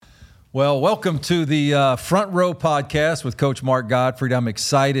Well, welcome to the Front Row Podcast with Coach Mark Gottfried. I'm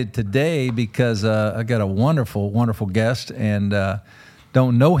excited today because I got a wonderful, wonderful guest, and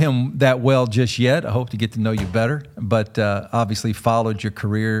don't know him that well just yet. I hope to get to know you better, but obviously followed your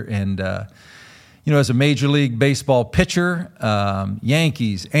career and, as a Major League Baseball pitcher,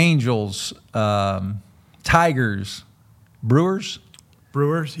 Yankees, Angels, Tigers, Brewers.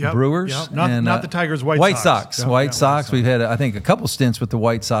 Yep. Brewers. Yep. Not the Tigers, White Sox. Yep, White Sox. We've had, I think, a couple stints with the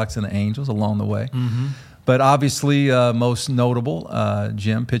White Sox and the Angels along the way. Mm-hmm. But obviously, most notable,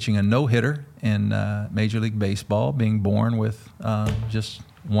 Jim pitching a no-hitter in Major League Baseball, being born with just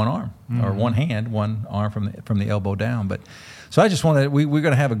one arm, or one hand, one arm from the elbow down. But so I just want to, we're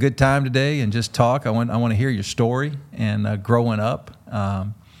going to have a good time today and just talk. I want to hear your story and growing up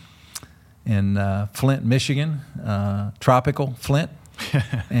in Flint, Michigan, tropical Flint.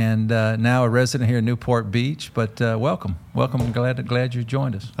 And now a resident here in Newport Beach. But welcome. I'm glad you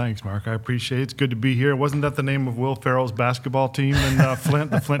joined us. Thanks, Mark. I appreciate it. It's good to be here. Wasn't that the name of Will Ferrell's basketball team in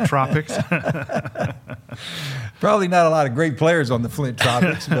Flint, the Flint Tropics? Probably not a lot of great players on the Flint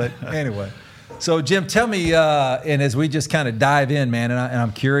Tropics, but anyway. So, Jim, tell me, and as we just kind of dive in, man, and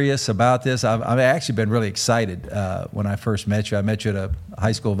I'm curious about this. I've actually been really excited when I first met you. I met you at a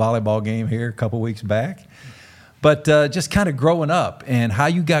high school volleyball game here a couple weeks back. But just kind of growing up and how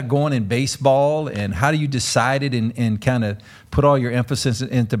you got going in baseball and how you decided and kind of put all your emphasis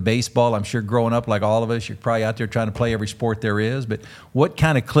into baseball. I'm sure growing up like all of us, you're probably out there trying to play every sport there is. But what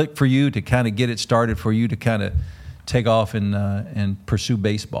kind of clicked for you to kind of get it started for you to kind of take off and pursue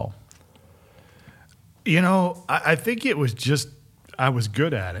baseball? I think it was just I was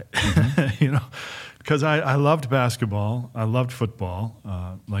good at it, mm-hmm. Because I loved basketball. I loved football.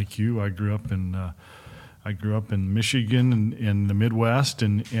 Like you, I grew up in Michigan and in the Midwest,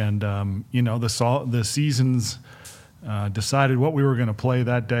 and the seasons decided what we were going to play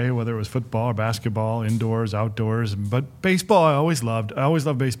that day, whether it was football or basketball, indoors, outdoors. But baseball, I always loved. I always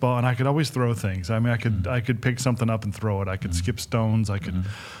loved baseball, and I could always throw things. I mean, I could pick something up and throw it. I could skip stones. I could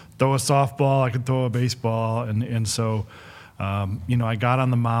throw a softball. I could throw a baseball, and so. I got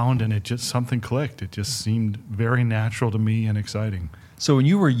on the mound, and something clicked. It just seemed very natural to me and exciting. So when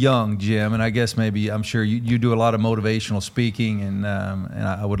you were young, Jim, and I guess I'm sure you do a lot of motivational speaking, and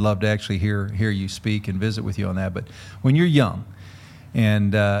I would love to actually hear you speak and visit with you on that. But when you're young,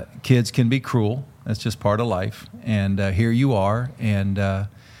 and kids can be cruel, that's just part of life. And here you are, and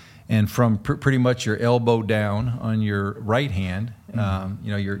from pretty much your elbow down on your right hand,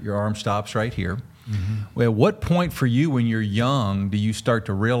 your arm stops right here. Mm-hmm. Well, at what point for you when you're young do you start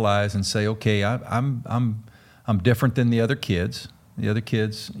to realize and say, okay, I'm different than the other kids? The other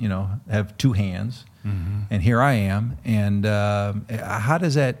kids, have two hands, mm-hmm. and here I am. And how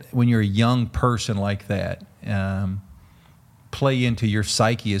does that, when you're a young person like that, play into your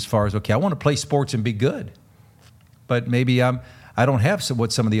psyche as far as, okay, I want to play sports and be good, but maybe I don't have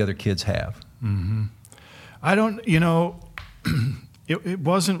what some of the other kids have. Mm-hmm. I don't, it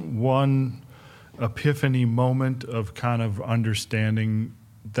wasn't one epiphany moment of kind of understanding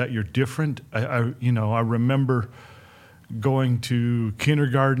that you're different. I remember going to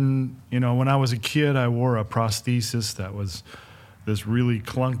kindergarten. When I was a kid, I wore a prosthesis that was this really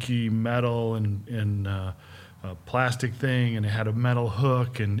clunky metal and a plastic thing, and it had a metal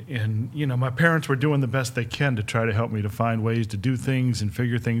hook. And my parents were doing the best they can to try to help me to find ways to do things and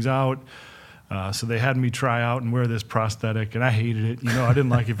figure things out. So they had me try out and wear this prosthetic, and I hated it. I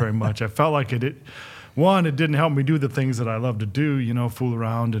didn't like it very much. I felt like it didn't help me do the things that I love to do, fool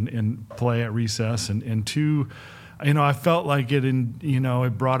around and play at recess. And two, I felt like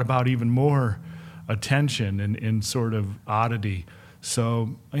it brought about even more attention and sort of oddity.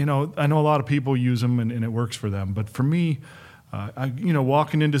 So, I know a lot of people use them and it works for them. But for me,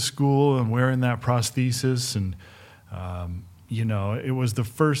 walking into school and wearing that prosthesis and, it was the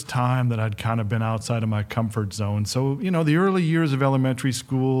first time that I'd kind of been outside of my comfort zone. So, the early years of elementary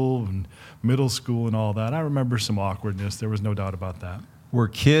school and middle school and all that, I remember some awkwardness. There was no doubt about that. Were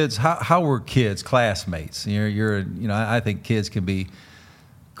kids, how were kids, classmates? I think kids can be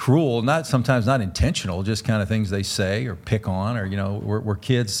cruel, sometimes not intentional, just kind of things they say or pick on, or, were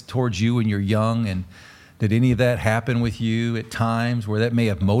kids towards you when you're young, and did any of that happen with you at times where that may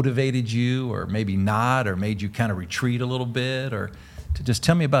have motivated you or maybe not, or made you kind of retreat a little bit? Or to just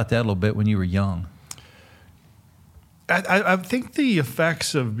tell me about that a little bit when you were young. I think the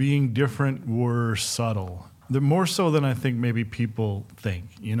effects of being different were subtle. They're more so than I think maybe people think.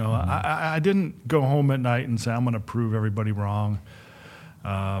 Mm-hmm. I didn't go home at night and say, I'm going to prove everybody wrong.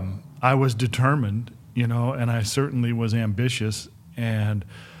 I was determined, and I certainly was ambitious. And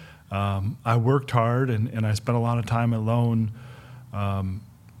I worked hard, and I spent a lot of time alone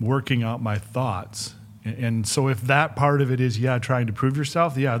working out my thoughts. And so if that part of it is, trying to prove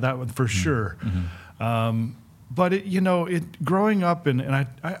yourself, that would for sure. But growing up, and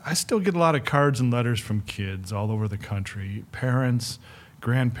I still get a lot of cards and letters from kids all over the country, parents,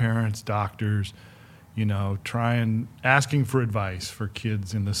 grandparents, doctors, asking for advice for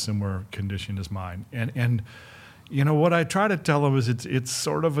kids in the similar condition as mine. And what I try to tell them is it's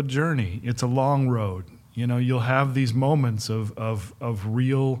sort of a journey. It's a long road. You'll have these moments of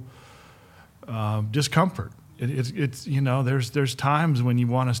real discomfort. It's there's times when you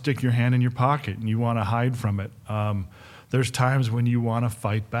want to stick your hand in your pocket and you want to hide from it. There's times when you want to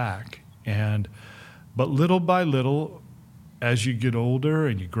fight back. But little by little, as you get older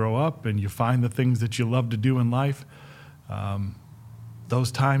and you grow up and you find the things that you love to do in life,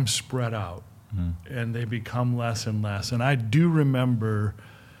 those times spread out and they become less and less. And I do remember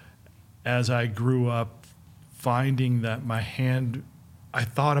as I grew up finding that my hand, I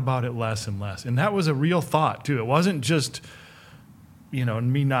thought about it less and less. And that was a real thought, too. It wasn't just,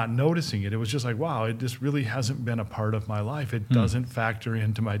 me not noticing it. It was just like, wow, it just really hasn't been a part of my life. It doesn't factor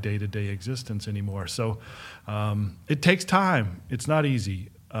into my day-to-day existence anymore. So it takes time. It's not easy,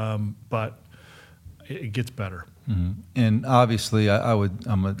 but it gets better. And obviously, I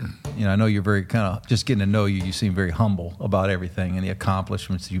know you're very kind of, just getting to know you, you seem very humble about everything and the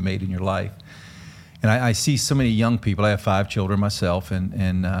accomplishments you made in your life. And I see so many young people. I have 5 children myself,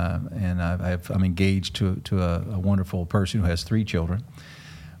 and I'm engaged to a wonderful person who has 3 children.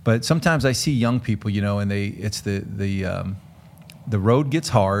 But sometimes I see young people, and it's the road gets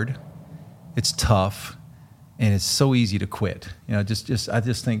hard, it's tough, and it's so easy to quit. I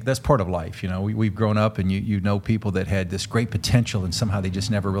just think that's part of life. We've grown up, and you know people that had this great potential, and somehow they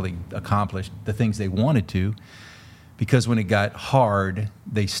just never really accomplished the things they wanted to. Because when it got hard,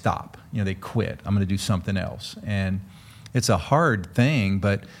 they stop. They quit. I'm going to do something else. And it's a hard thing,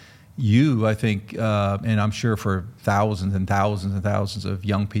 but you, I think, and I'm sure for thousands and thousands and thousands of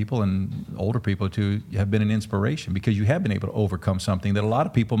young people and older people too, have been an inspiration because you have been able to overcome something that a lot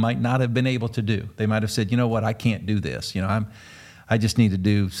of people might not have been able to do. They might have said, you know what, I can't do this. I just need to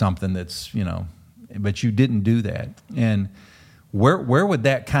do something that's, but you didn't do that. And where would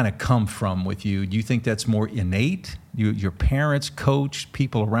that kind of come from with you? Do you think that's more innate? Your parents, coach,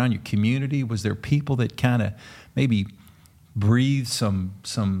 people around your community? Was there people that kind of maybe breathed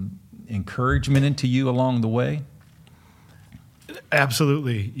some encouragement into you along the way?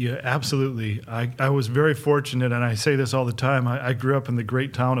 Absolutely. Yeah, absolutely. I was very fortunate, and I say this all the time. I grew up in the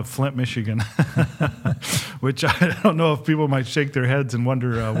great town of Flint, Michigan, which I don't know if people might shake their heads and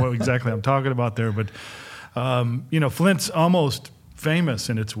wonder what exactly I'm talking about there, but Flint's almost famous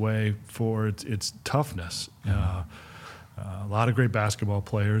in its way for its toughness. A lot of great basketball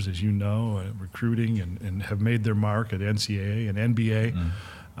players, as you know, recruiting and have made their mark at NCAA and NBA.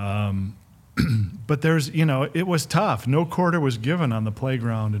 But it was tough. No quarter was given on the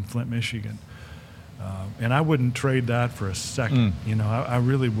playground in Flint, Michigan. And I wouldn't trade that for a second. I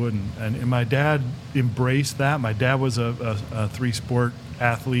really wouldn't. And my dad embraced that. My dad was a 3-sport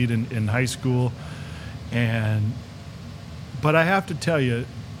athlete in high school. But I have to tell you,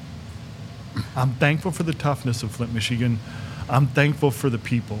 I'm thankful for the toughness of Flint, Michigan. I'm thankful for the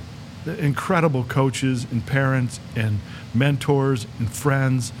people, the incredible coaches and parents and mentors and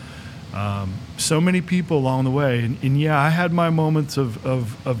friends. So many people along the way. And I had my moments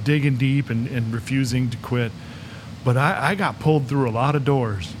of digging deep and refusing to quit. But I got pulled through a lot of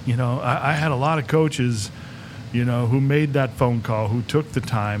doors. I had a lot of coaches who made that phone call, who took the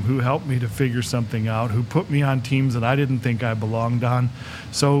time, who helped me to figure something out, who put me on teams that I didn't think I belonged on.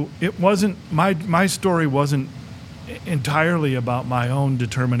 So it wasn't, my story wasn't entirely about my own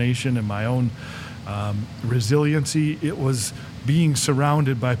determination and my own resiliency. It was being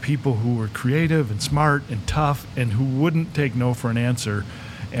surrounded by people who were creative and smart and tough and who wouldn't take no for an answer.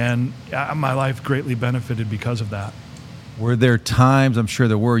 And my life greatly benefited because of that. Were there times, I'm sure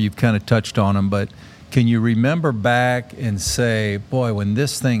there were, you've kind of touched on them, but can you remember back and say, boy, when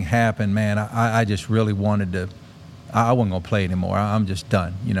this thing happened, man, I just really wanted to, I wasn't going to play anymore. I'm just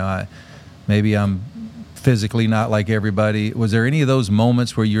done. Maybe I'm physically not like everybody. Was there any of those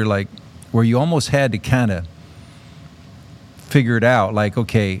moments where where you almost had to kind of figure it out? Like,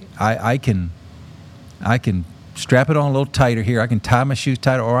 okay, I can strap it on a little tighter here. I can tie my shoes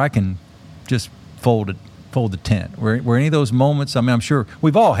tighter, or I can just fold the tent. Were any of those moments? I'm sure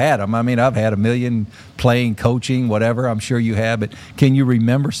we've all had them. I've had a million playing, coaching, whatever. I'm sure you have. But can you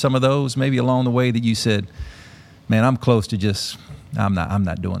remember some of those maybe along the way that you said, man, I'm close to I'm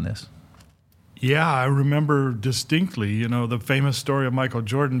not doing this? Yeah, I remember distinctly, the famous story of Michael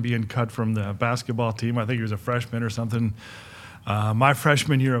Jordan being cut from the basketball team. I think he was a freshman or something. My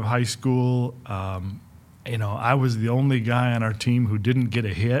freshman year of high school, I was the only guy on our team who didn't get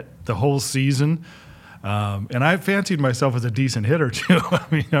a hit the whole season. And I fancied myself as a decent hitter too. I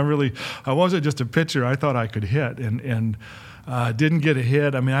mean, I wasn't just a pitcher. I thought I could hit, and didn't get a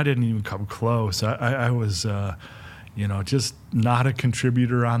hit. I mean, I didn't even come close. I was, just not a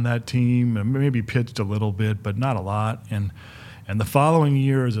contributor on that team. And maybe pitched a little bit, but not a lot. And the following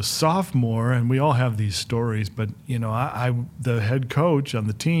year as a sophomore, and we all have these stories, but the head coach on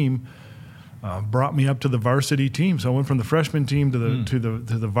the team brought me up to the varsity team. So I went from the freshman team to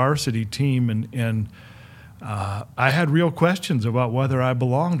the varsity team, and I had real questions about whether I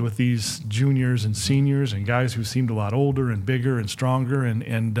belonged with these juniors and seniors and guys who seemed a lot older and bigger and stronger.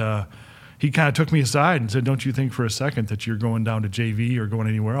 And he kind of took me aside and said, "Don't you think for a second that you're going down to JV or going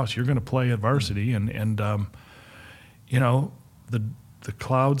anywhere else? You're going to play at varsity." The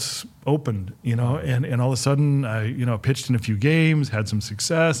clouds opened, and all of a sudden I, pitched in a few games, had some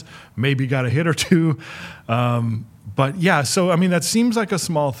success, maybe got a hit or two. But yeah, so, I mean, that seems like a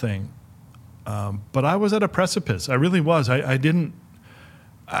small thing. But I was at a precipice. I really was. I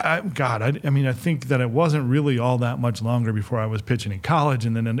think that it wasn't really all that much longer before I was pitching in college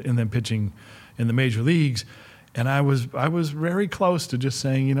and then pitching in the major leagues. And I was very close to just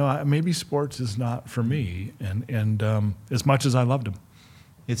saying, maybe sports is not for me. And as much as I loved them.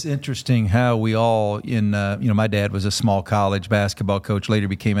 It's interesting how we all my dad was a small college basketball coach, later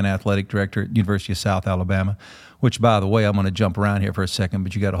became an athletic director at University of South Alabama, which, by the way, I'm going to jump around here for a second,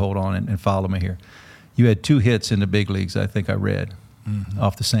 but you got to hold on and follow me here. You had 2 hits in the big leagues, I think I read,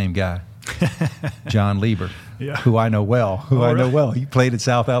 off the same guy, John Lieber, who I know well. He played at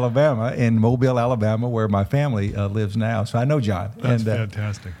South Alabama in Mobile, Alabama, where my family lives now. So I know John. That's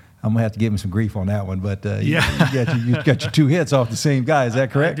fantastic. I'm going to have to give him some grief on that one, but you got your 2 hits off the same guy. Is that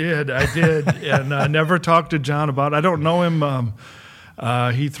correct? I did. And I never talked to John about it. I don't know him.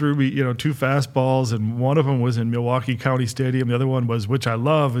 He threw me, 2 fastballs, and one of them was in Milwaukee County Stadium. The other one was, which I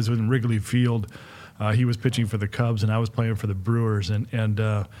love, is in Wrigley Field. He was pitching for the Cubs, and I was playing for the Brewers.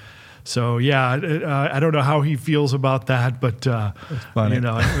 So, yeah, I don't know how he feels about that, but, funny.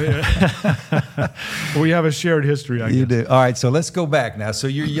 We have a shared history, I guess. You do. All right, so let's go back now. So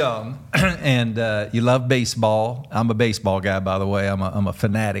you're young, and you love baseball. I'm a baseball guy, by the way. I'm a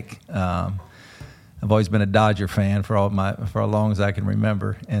fanatic. I've always been a Dodger fan for as long as I can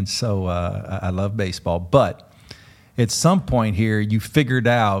remember, and so I love baseball. But at some point here, you figured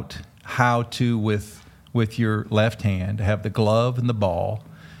out how to, with your left hand, have the glove and the ball,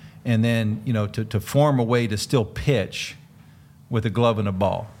 and then, to form a way to still pitch with a glove and a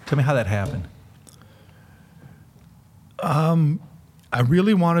ball. Tell me how that happened. I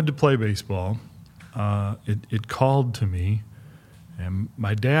really wanted to play baseball. It called to me, and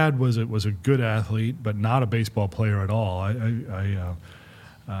my dad was a good athlete, but not a baseball player at all.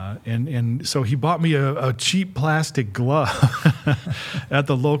 And so he bought me a cheap plastic glove at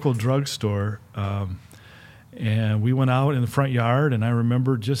the local drugstore. And we went out in the front yard, and I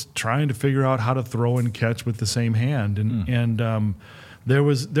remember just trying to figure out how to throw and catch with the same hand. And there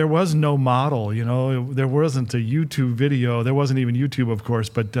was no model, there wasn't a YouTube video. There wasn't even YouTube, of course,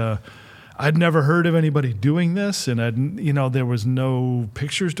 but I'd never heard of anybody doing this, and there was no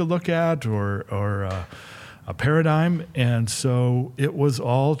pictures to look at or a paradigm, and so it was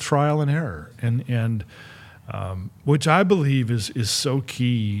all trial and error, and which I believe is so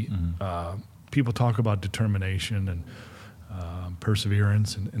key. People talk about determination and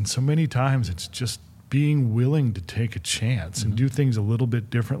perseverance, and so many times it's just being willing to take a chance and do things a little bit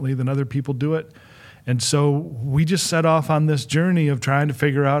differently than other people do it. And so we just set off on this journey of trying to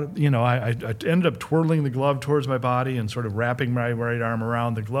figure out, I ended up twirling the glove towards my body and sort of wrapping my right arm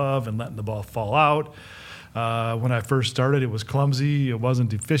around the glove and letting the ball fall out. When I first started, it was clumsy. It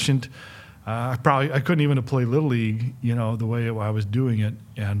wasn't efficient. I couldn't even play Little League, the way I was doing it.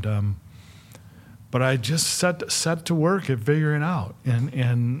 But I just set to work at figuring out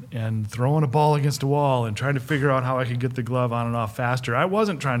and throwing a ball against a wall and trying to figure out how I could get the glove on and off faster. I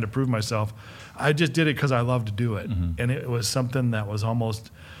wasn't trying to prove myself. I just did it because I loved to do it. And it was something that was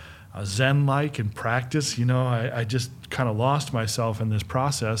almost Zen-like in practice. I just kind of lost myself in this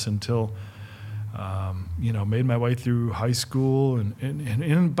process until, made my way through high school.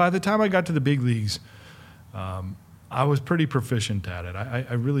 And by the time I got to the big leagues, I was pretty proficient at it.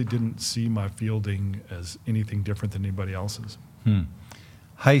 I really didn't see my fielding as anything different than anybody else's.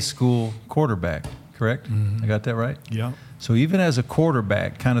 High school quarterback, correct? I got that right? Yeah. So even as a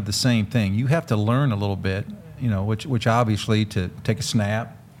quarterback, kind of the same thing. You have to learn a little bit, which obviously to take a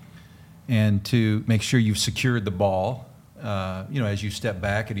snap and to make sure you've secured the ball, as you step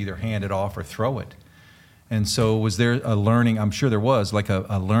back and either hand it off or throw it. And so was there a learning, I'm sure there was, like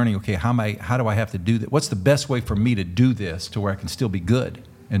a learning, okay, how do I have to do that? What's the best way for me to do this to where I can still be good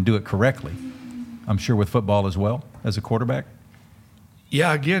and do it correctly? I'm sure with football as well, as a quarterback.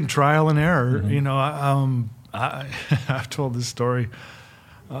 Yeah, again, trial and error. I've told this story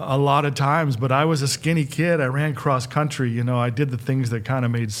a lot of times, but I was a skinny kid. I ran cross country. I did the things that kind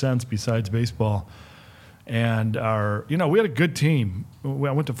of made sense besides baseball. And we had a good team. I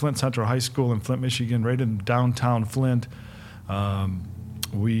went to Flint Central High School in Flint, Michigan, right in downtown Flint. It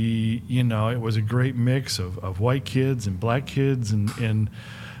was a great mix of white kids and black kids, and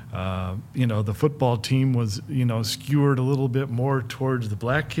the football team was, skewed a little bit more towards the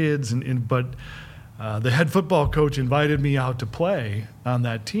black kids, but the head football coach invited me out to play on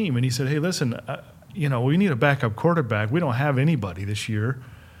that team, and he said, "Hey, listen, we need a backup quarterback. We don't have anybody this year.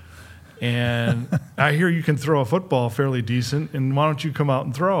 And I hear you can throw a football fairly decent, and why don't you come out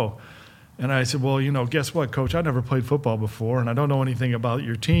and throw?" And I said, "Well, guess what, Coach? I never played football before, and I don't know anything about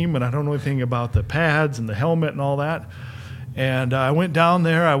your team, and I don't know anything about the pads and the helmet and all that." And I went down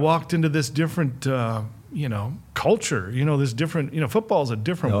there. I walked into this different, culture. This different. Football is a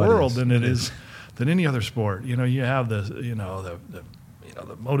different world than it is than any other sport. You have the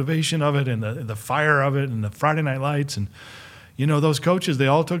motivation of it and the fire of it and the Friday night lights and. Those coaches, they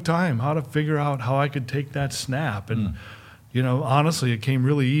all took time how to figure out how I could take that snap. And, honestly, it came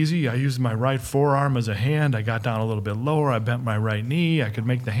really easy. I used my right forearm as a hand. I got down a little bit lower. I bent my right knee. I could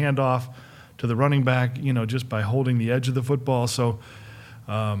make the handoff to the running back, just by holding the edge of the football. So,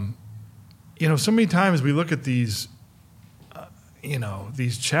 so many times we look at these,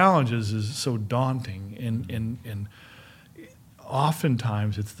 these challenges is so daunting. And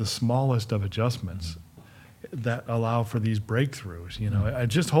oftentimes it's the smallest of adjustments that allow for these breakthroughs.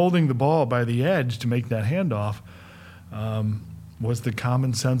 Just holding the ball by the edge to make that handoff was the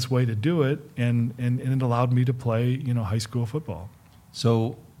common sense way to do it, and it allowed me to play, high school football.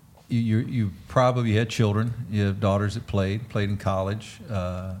 So you probably had children. You have daughters that played in college,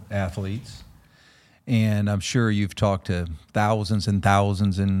 athletes, and I'm sure you've talked to thousands and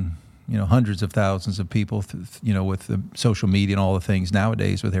thousands and hundreds of thousands of people, with the social media and all the things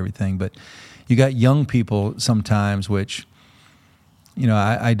nowadays with everything, but. You got young people sometimes, which,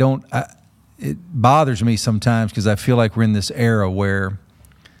 it bothers me sometimes because I feel like we're in this era where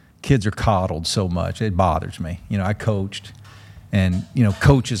kids are coddled so much. It bothers me. I coached, and,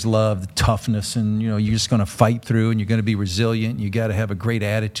 coaches love the toughness, and, you're just going to fight through, and you're going to be resilient. You got to have a great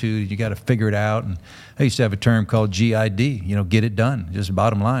attitude. You got to figure it out. And I used to have a term called GID, get it done. Just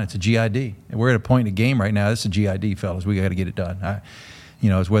bottom line, it's a GID. And we're at a point in the game right now, this is a GID, fellas. We got to get it done.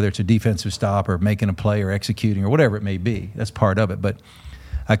 Whether it's a defensive stop or making a play or executing or whatever it may be. That's part of it. But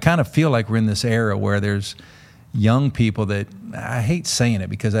I kind of feel like we're in this era where there's young people that, I hate saying it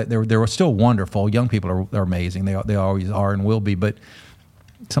because they're still wonderful. Young people are amazing. They always are and will be. But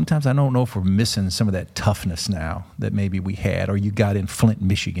sometimes I don't know if we're missing some of that toughness now that maybe we had, or you got in Flint,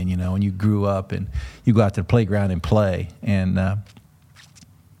 Michigan, and you grew up and you go out to the playground and play. And,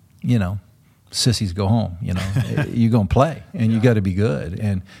 sissies go home, you're going to play and you got to be good.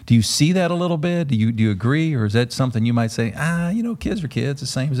 And do you see that a little bit? Do you agree? Or is that something you might say, kids are kids, the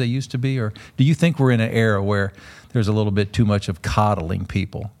same as they used to be? Or do you think we're in an era where there's a little bit too much of coddling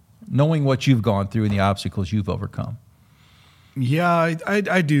people, knowing what you've gone through and the obstacles you've overcome? Yeah,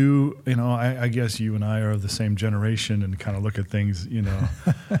 I do. I guess you and I are of the same generation and kind of look at things,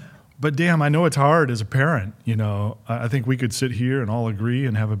 But damn, I know it's hard as a parent. I think we could sit here and all agree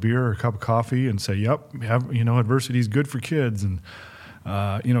and have a beer or a cup of coffee and say, "Yep, adversity is good for kids," and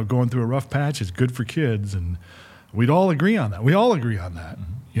going through a rough patch is good for kids, and we'd all agree on that. We all agree on that,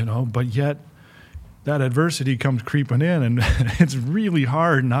 But yet, that adversity comes creeping in, and it's really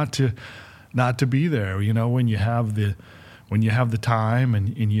hard not to be there. When you have the time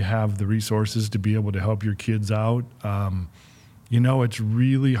and you have the resources to be able to help your kids out. It's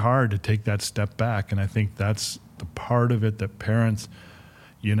really hard to take that step back. And I think that's the part of it that parents,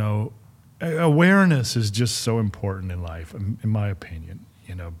 awareness is just so important in life, in my opinion.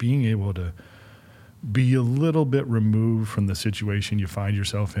 Being able to be a little bit removed from the situation you find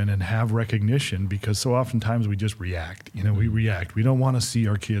yourself in and have recognition, because so oftentimes we just react. We react. We don't want to see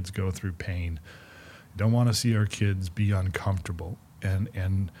our kids go through pain. We don't want to see our kids be uncomfortable.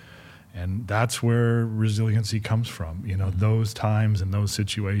 And that's where resiliency comes from, those times and those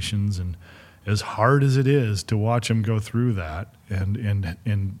situations. And as hard as it is to watch them go through that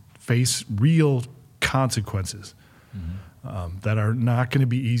and face real consequences that are not going to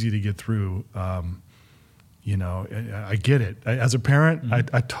be easy to get through, I get it. As a parent,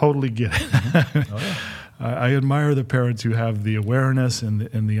 I totally get it. I admire the parents who have the awareness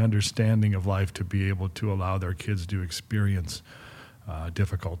and the understanding of life to be able to allow their kids to experience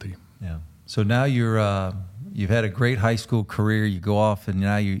difficulty. Yeah. So now you've had a great high school career. You go off, and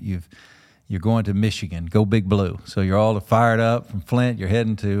now you're going to Michigan. Go Big Blue. So you're all fired up from Flint. You're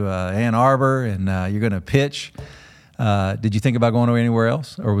heading to Ann Arbor, and you're going to pitch. Did you think about going anywhere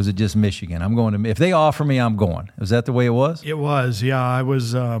else, or was it just Michigan? I'm going to. If they offer me, I'm going. Was that the way it was? It was. Yeah, I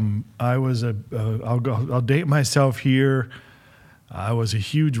was. I'll date myself here. I was a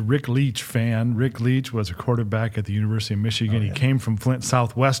huge Rick Leach fan. Rick Leach was a quarterback at the University of Michigan. Oh, yeah. He came from Flint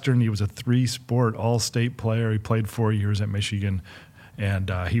Southwestern. He was a 3-sport all-state player. He played 4 years at Michigan, and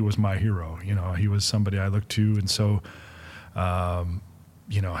he was my hero. He was somebody I looked to, and so. I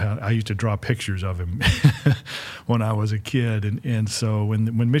used to draw pictures of him when I was a kid. And so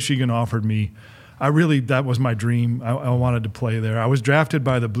when Michigan offered me, that was my dream. I wanted to play there. I was drafted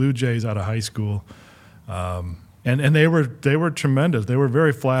by the Blue Jays out of high school. And they were tremendous. They were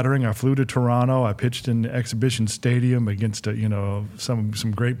very flattering. I flew to Toronto. I pitched in Exhibition Stadium against,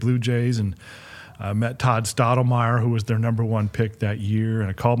 some great Blue Jays. And I met Todd Stottlemyre, who was their number 1 pick that year. And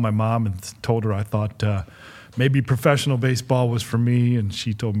I called my mom and told her I thought maybe professional baseball was for me, and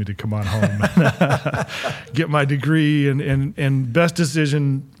she told me to come on home and get my degree. And best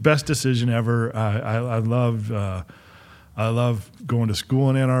decision ever. I love going to school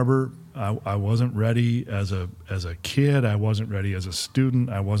in Ann Arbor. I wasn't ready as a kid. I wasn't ready as a student.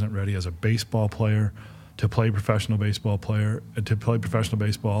 I wasn't ready as a baseball player to play professional baseball.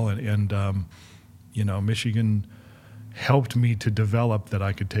 And Michigan helped me to develop that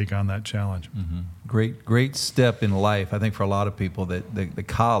I could take on that challenge. Mm-hmm. Great step in life, I think, for a lot of people, that the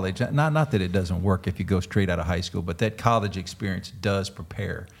college, not that it doesn't work if you go straight out of high school, but that college experience does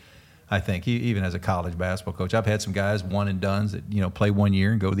prepare. I think even as a college basketball coach, I've had some guys one and dones that play 1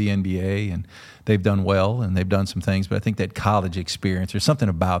 year and go to the NBA, and they've done well and they've done some things. But I think that college experience, there's something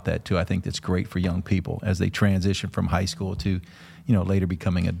about that too. I think that's great for young people as they transition from high school to later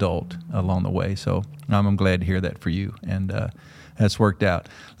becoming adult along the way. So I'm glad to hear that for you, and that's worked out.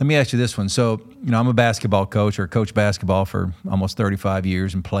 Let me ask you this one. So I'm a basketball coach, or coached basketball for almost 35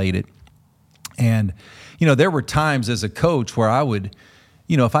 years and played it. And there were times as a coach where I would,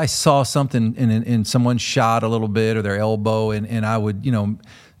 if I saw something in someone's shot a little bit, or their elbow, and I would,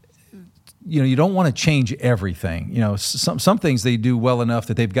 you don't want to change everything. Some things they do well enough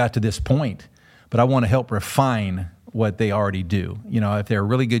that they've got to this point, but I want to help refine what they already do. If they're a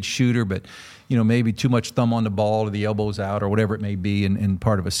really good shooter, but maybe too much thumb on the ball, or the elbow's out, or whatever it may be, in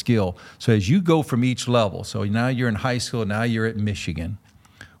part of a skill. So as you go from each level, so now you're in high school, now you're at Michigan,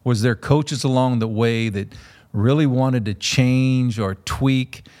 was there coaches along the way that really wanted to change or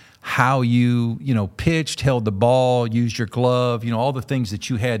tweak how you pitched, held the ball, used your glove, all the things that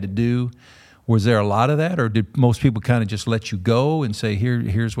you had to do? Was there a lot of that, or did most people kind of just let you go and say,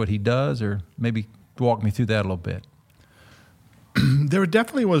 here's what he does? Or maybe walk me through that a little bit. There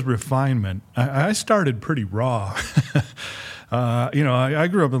definitely was refinement. I started pretty raw. I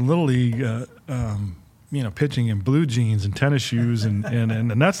grew up in Little League, pitching in blue jeans and tennis shoes,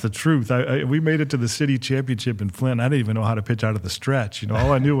 and that's the truth. We made it to the city championship in Flint. I didn't even know how to pitch out of the stretch.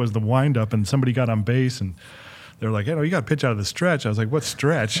 All I knew was the windup, and somebody got on base, and they're like, you got to pitch out of the stretch. I was like, what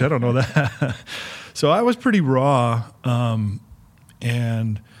stretch? I don't know that. So I was pretty raw,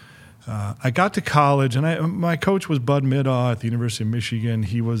 and I got to college, and my coach was Bud Middaugh at the University of Michigan.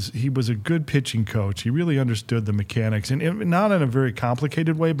 He was a good pitching coach. He really understood the mechanics, and not in a very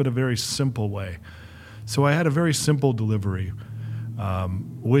complicated way, but a very simple way. So I had a very simple delivery,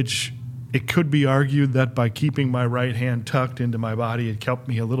 which it could be argued that by keeping my right hand tucked into my body, it kept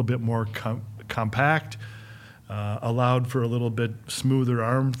me a little bit more compact, allowed for a little bit smoother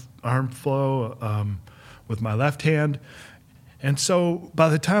arm flow with my left hand. And so by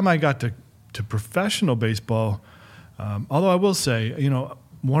the time I got to professional baseball, although I will say,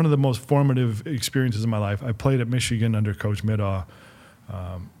 one of the most formative experiences in my life, I played at Michigan under Coach Middaugh,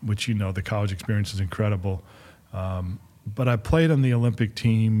 which, the college experience is incredible. But I played on the Olympic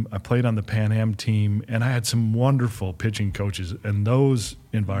team, I played on the Pan Am team, and I had some wonderful pitching coaches in those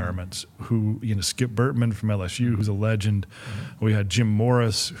environments who, Skip Bertman from LSU, who's a legend. We had Jim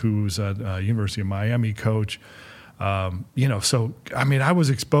Morris, who's a University of Miami coach. So, I was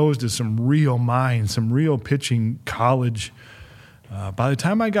exposed to some real minds, some real pitching college. By the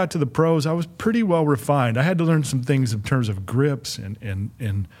time I got to the pros, I was pretty well refined. I had to learn some things in terms of grips,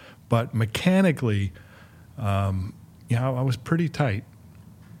 but mechanically, I was pretty tight.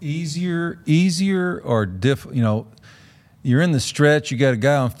 Easier or you're in the stretch, you got a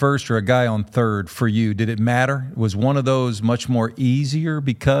guy on first or a guy on third for you. Did it matter? Was one of those much more easier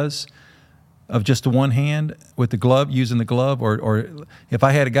because of just the one hand with the glove, using the glove, or if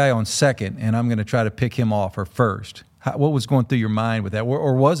I had a guy on second and I'm going to try to pick him off or first, what was going through your mind with that?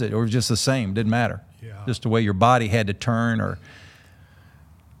 Or was it, or just the same? Didn't matter. Yeah. Just the way your body had to turn, or.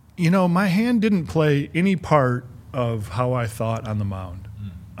 My hand didn't play any part of how I thought on the mound.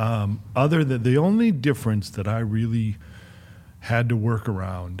 Other than the only difference that I really had to work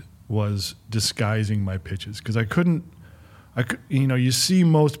around was disguising my pitches, because you see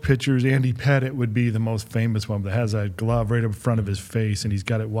most pitchers. Andy Pettit would be the most famous one that has that glove right in front of his face, and he's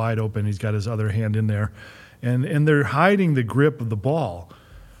got it wide open. He's got his other hand in there, and they're hiding the grip of the ball.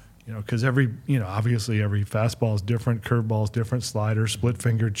 Because obviously every fastball is different, curveball is different, slider, split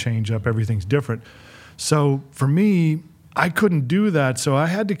finger, changeup, everything's different. So for me, I couldn't do that, so I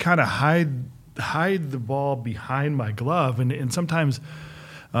had to kind of hide the ball behind my glove, and sometimes,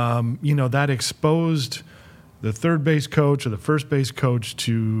 that exposed the third base coach or the first base coach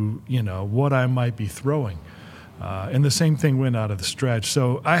to what I might be throwing, and the same thing went out of the stretch.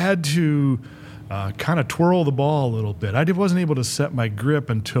 So I had to kind of twirl the ball a little bit. I wasn't able to set my grip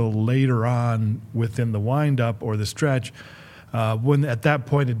until later on within the windup or the stretch, when at that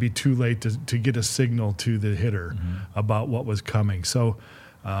point it'd be too late to get a signal to the hitter about what was coming. So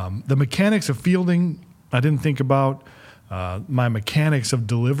the mechanics of fielding, I didn't think about. My mechanics of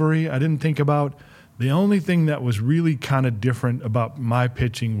delivery, I didn't think about. The only thing that was really kind of different about my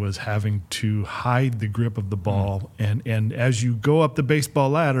pitching was having to hide the grip of the ball. And as you go up the baseball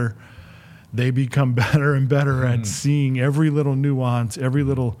ladder, they become better and better at seeing every little nuance, every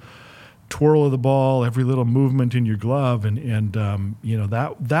little twirl of the ball, every little movement in your glove, and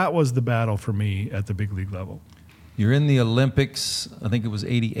that was the battle for me at the big league level. You're in the Olympics. I think it was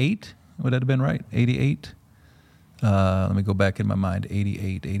 88. Would that have been right? 88. Let me go back in my mind.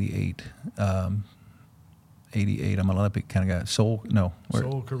 88. 88. I'm an Olympic kind of guy. Seoul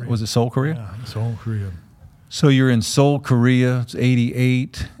Korea. Was it Seoul, Korea? Yeah, Seoul, Korea. So you're in Seoul, Korea. It's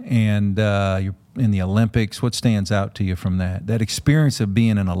 88, and you're in the Olympics. What stands out to you from that experience of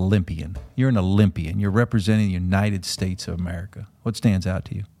being an Olympian? You're an Olympian. You're representing the United States of America. What stands out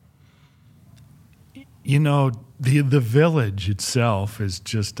to you? The village itself is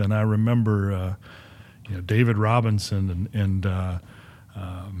just, and I remember, David Robinson and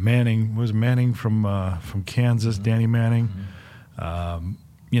Manning. Was Manning from Kansas? Danny Manning.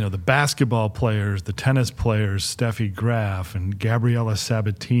 The basketball players, the tennis players, Steffi Graf and Gabriella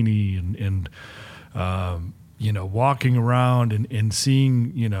Sabatini, and walking around and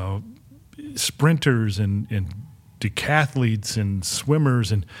seeing, sprinters and decathletes and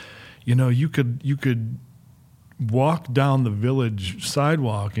swimmers, and you could walk down the village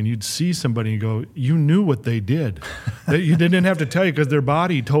sidewalk and you'd see somebody and go, you knew what they did. You didn't have to tell you, because their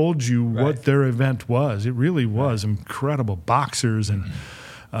body told you what their event was. It really was incredible. Boxers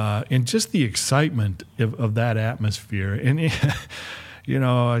and just the excitement of that atmosphere. And,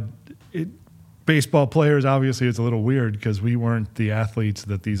 baseball players, obviously it's a little weird because we weren't the athletes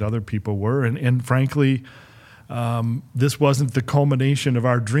that these other people were. And frankly, this wasn't the culmination of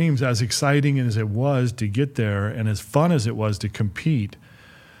our dreams, as exciting as it was to get there and as fun as it was to compete.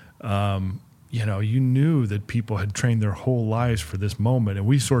 You knew that people had trained their whole lives for this moment, and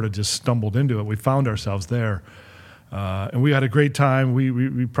we sort of just stumbled into it. We found ourselves there. And we had a great time.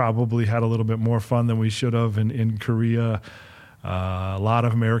 We probably had a little bit more fun than we should have in Korea. A lot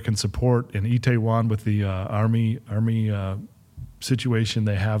of American support in Itaewon with the Army situation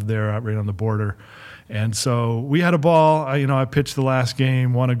they have there right on the border. And so we had a ball. I pitched the last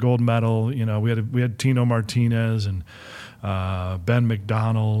game, won a gold medal. We had Tino Martinez and Ben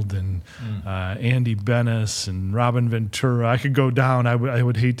McDonald and Andy Bennis and Robin Ventura. I could go down. I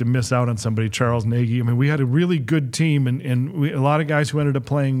would hate to miss out on somebody. Charles Nagy. I mean, we had a really good team, and a lot of guys who ended up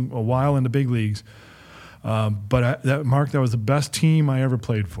playing a while in the big leagues. But that was the best team I ever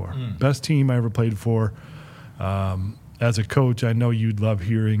played for. Best team I ever played for. As a coach, I know you'd love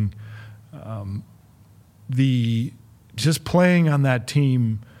hearing just playing on that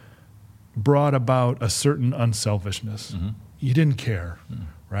team brought about a certain unselfishness. You didn't care,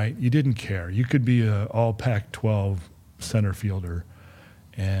 right? You didn't care. You could be an all Pac-12 center fielder,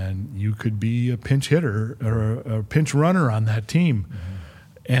 and you could be a pinch hitter or a pinch runner on that team.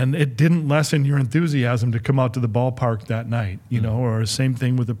 And it didn't lessen your enthusiasm to come out to the ballpark that night, or same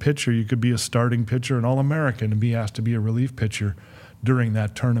thing with a pitcher. You could be a starting pitcher, an All-American, and be asked to be a relief pitcher during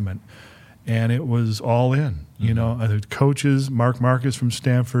that tournament. And it was all in, The coaches, Mark Marcus from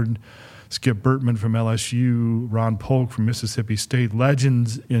Stanford, Skip Bertman from LSU, Ron Polk from Mississippi State,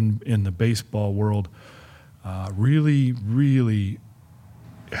 legends in the baseball world, really, really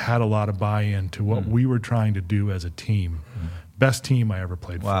had a lot of buy-in to what we were trying to do as a team. Best team I ever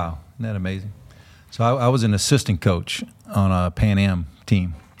played for. Wow, isn't that amazing? So I was an assistant coach on a Pan Am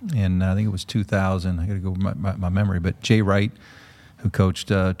team, and I think it was 2000. I got to go with my memory, but Jay Wright, who coached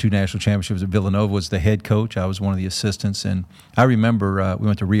 2 national championships at Villanova, was the head coach. I was one of the assistants, and I remember we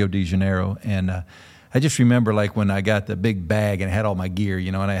went to Rio de Janeiro, and I just remember like when I got the big bag and I had all my gear,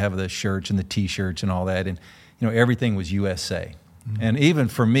 and I have the shirts and the T-shirts and all that, and everything was USA. Mm-hmm. And even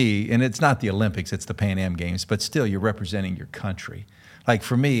for me, and it's not the Olympics, it's the Pan Am Games, but still you're representing your country. Like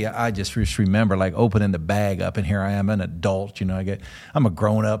for me, I just remember like opening the bag up, and here I am, an adult. I'm a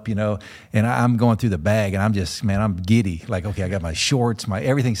grown up, and I'm going through the bag, and I'm just, man, I'm giddy. Like, okay, I got my shorts, my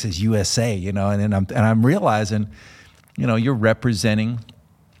everything says USA, and then I'm realizing, you're representing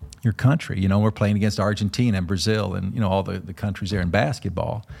your country. We're playing against Argentina and Brazil, and all the countries there in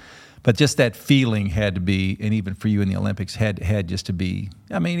basketball. But just that feeling had to be, and even for you in the Olympics, had just to be,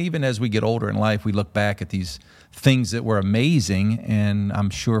 I mean, even as we get older in life, we look back at these things that were amazing, and I'm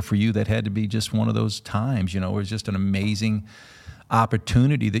sure for you that had to be just one of those times, it was just an amazing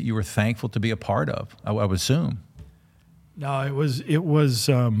opportunity that you were thankful to be a part of, I would assume. No, it was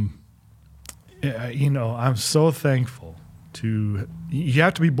I'm so thankful you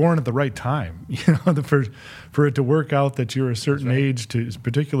have to be born at the right time, for it to work out that you're a certain age,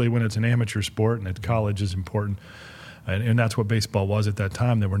 particularly when it's an amateur sport and at college is important. And that's what baseball was at that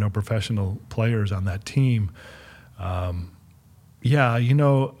time. There were no professional players on that team. We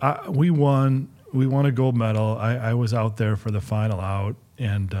won a gold medal. I was out there for the final out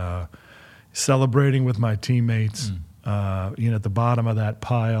and celebrating with my teammates, at the bottom of that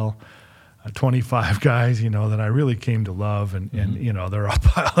pile. 25 guys, that I really came to love, and they're all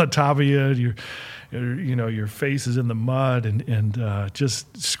piled on top of you. Your face is in the mud, and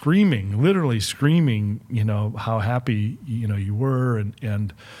just screaming, literally screaming, how happy you were,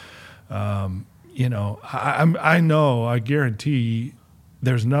 I guarantee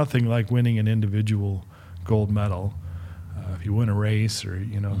there's nothing like winning an individual gold medal. If you win a race or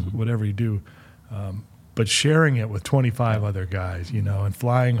whatever you do. But sharing it with 25 other guys, and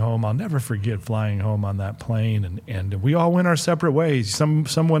flying home. I'll never forget flying home on that plane, and we all went our separate ways. Some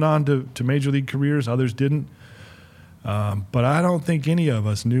went on to major league careers, others didn't. But I don't think any of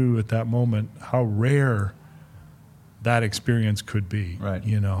us knew at that moment how rare that experience could be. Right.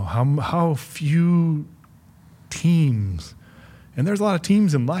 How few teams, and there's a lot of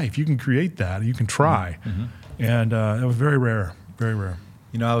teams in life. You can create that. You can try. Mm-hmm. And it was very rare, very rare.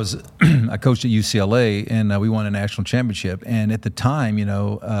 I coached at UCLA, and we won a national championship. And at the time,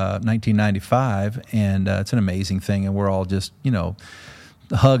 1995, and it's an amazing thing. And we're all just,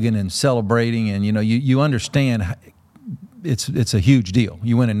 hugging and celebrating. And, you understand it's a huge deal.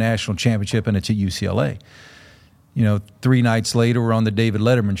 You win a national championship, and it's at UCLA. 3 nights later, we're on the David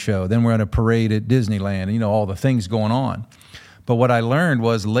Letterman show. Then we're on a parade at Disneyland, all the things going on. But what I learned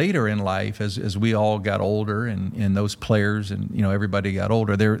was later in life, as we all got older, and those players and everybody got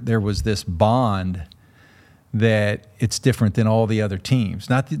older, there was this bond that it's different than all the other teams.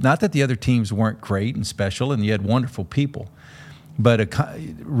 Not that the other teams weren't great and special, and you had wonderful people, but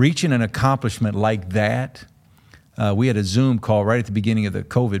reaching an accomplishment like that, we had a Zoom call right at the beginning of the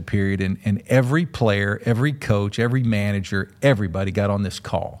COVID period, and every player, every coach, every manager, everybody got on this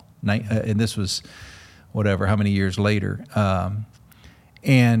call, and this was how many years later.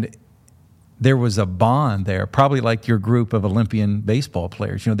 And there was a bond there, probably like your group of Olympian baseball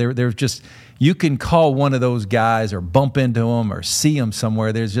players. There's just, you can call one of those guys or bump into them or see them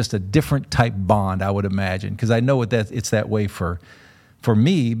somewhere. There's just a different type bond, I would imagine, because I know it's that way for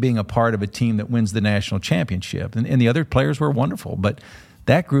me, being a part of a team that wins the national championship. And the other players were wonderful, but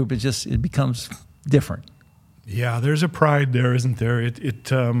that group, it becomes different. Yeah, there's a pride there, isn't there?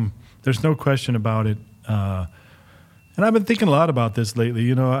 There's no question about it. And I've been thinking a lot about this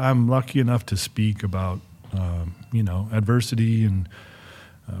lately. I'm lucky enough to speak about, adversity and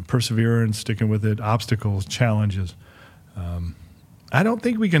perseverance, sticking with it, obstacles, challenges. I don't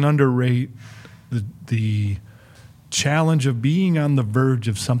think we can underrate the challenge of being on the verge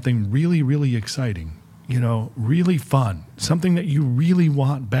of something really, really exciting, really fun, something that you really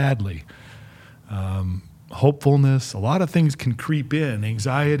want badly. Hopefulness, a lot of things can creep in,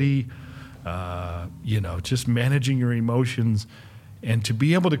 anxiety, just managing your emotions, and to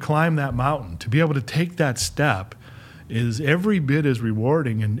be able to climb that mountain, to be able to take that step is every bit as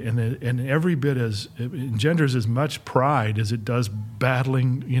rewarding and every bit as it engenders as much pride as it does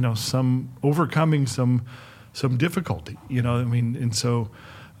battling, overcoming some difficulty, and so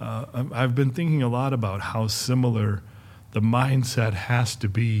I've been thinking a lot about how similar the mindset has to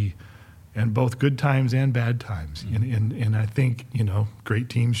be in both good times and bad times. Mm-hmm. And I think, great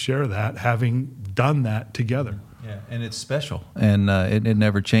teams share that, having done that together. Yeah, and it's special, and it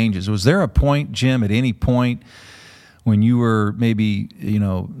never changes. Was there a point, Jim, at any point when you were maybe,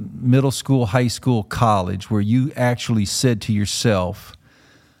 middle school, high school, college, where you actually said to yourself,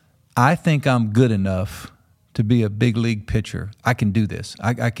 I think I'm good enough to be a big league pitcher. I can do this.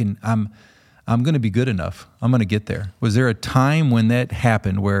 I'm going to be good enough. I'm going to get there. Was there a time when that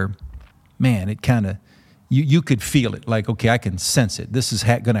happened where, man, it kind of, you could feel it, like, okay, I can sense it. This is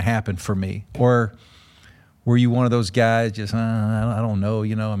going to happen for me. Or were you one of those guys just, I don't know,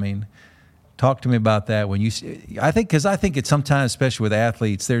 talk to me about that. When you, I think it's sometimes, especially with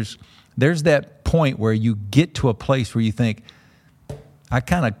athletes, there's that point where you get to a place where you think, I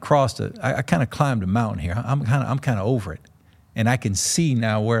kind of climbed a mountain here. I'm kind of over it, and I can see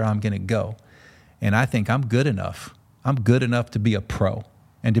now where I'm going to go, and I think I'm good enough. I'm good enough to be a pro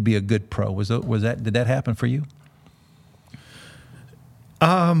and to be a good pro. Did that happen for you?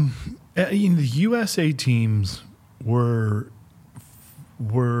 The USA teams were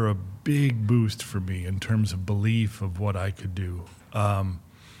a big boost for me in terms of belief of what I could do.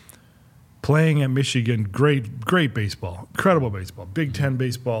 Playing at Michigan, great baseball, incredible baseball, Big Ten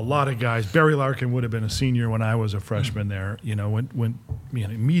baseball, a lot of guys. Barry Larkin would have been a senior when I was a freshman there. Went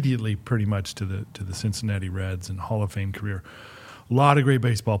immediately pretty much to the Cincinnati Reds and Hall of Fame career. A lot of great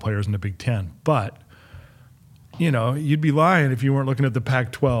baseball players in the Big Ten, but you'd be lying if you weren't looking at the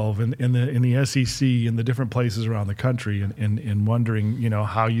Pac-12 and in the SEC and the different places around the country and wondering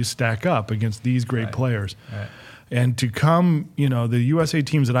how you stack up against these great players. Right. And to come, the USA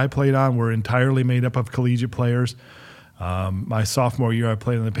teams that I played on were entirely made up of collegiate players. My sophomore year, I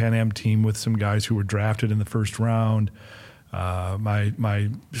played on the Pan Am team with some guys who were drafted in the first round. My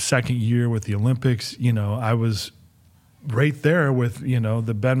second year with the Olympics, I was right there with,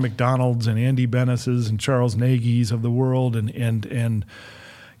 the Ben McDonalds and Andy Bennis's and Charles Nagy's of the world. And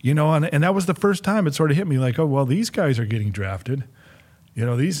that was the first time it sort of hit me like, oh, well, these guys are getting drafted. They're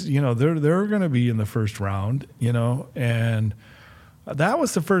going to be in the first round, and that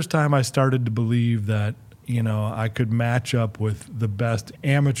was the first time I started to believe that, I could match up with the best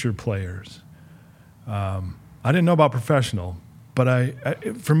amateur players. I didn't know about professional, but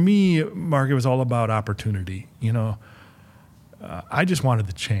for me, Mark, it was all about opportunity. I just wanted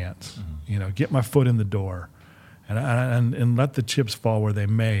the chance, get my foot in the door and let the chips fall where they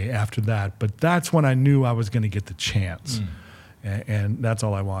may after that. But that's when I knew I was going to get the chance. And that's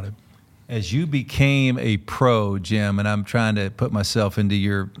all I wanted. As you became a pro, Jim, and I'm trying to put myself into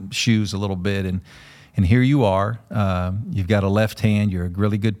your shoes a little bit, and here you are. You've got a left hand. You're a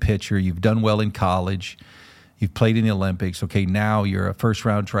really good pitcher. You've done well in college. You've played in the Olympics. Okay, now you're a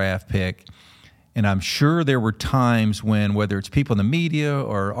first-round draft pick. And I'm sure there were times when, whether it's people in the media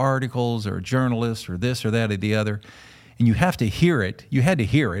or articles or journalists or this or that or the other, and you have to hear it. You had to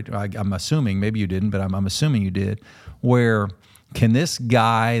hear it. I'm assuming, maybe you didn't, but I'm assuming you did, where can this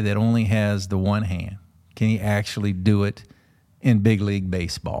guy that only has the one hand, can he actually do it in big league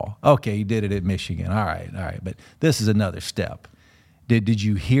baseball? Okay, he did it at Michigan. All right. But this is another step. Did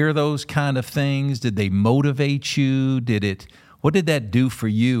you hear those kind of things? Did they motivate you? What did that do for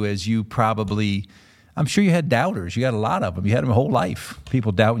you as you probably, I'm sure you had doubters. You got a lot of them. You had them a whole life.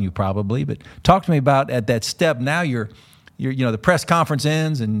 People doubting you probably. But talk to me about at that step. Now you're the press conference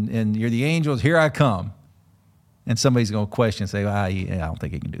ends and you're the Angels. Here I come. And somebody's going to question and say, I don't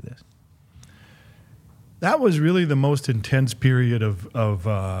think he can do this. That was really the most intense period of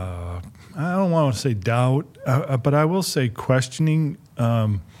I don't want to say doubt, but I will say questioning.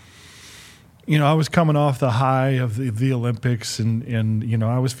 I was coming off the high of the Olympics, and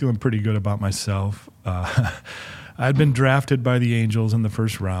I was feeling pretty good about myself. I'd been drafted by the Angels in the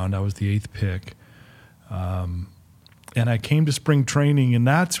first round. I was the 8th pick. And I came to spring training, and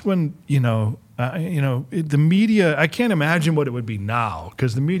that's when, the media, I can't imagine what it would be now,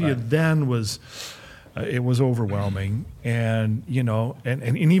 because the media then was, it was overwhelming. And,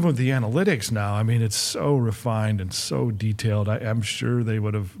 and even with the analytics now, I mean, it's so refined and so detailed. I'm sure they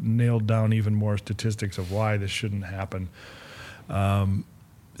would have nailed down even more statistics of why this shouldn't happen. But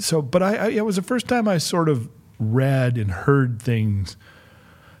it was the first time I sort of read and heard things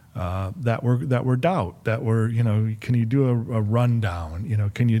that were doubt, that were, can you do a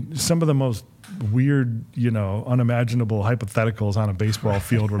rundown? Can you, some of the most weird, unimaginable hypotheticals on a baseball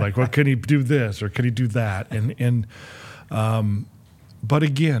field were like, well, can he do this or can he do that? But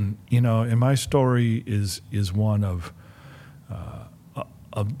again, and my story is one of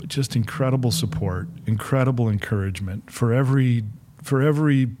just incredible support, incredible encouragement for every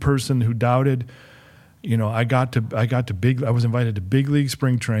person who doubted. I was invited to big league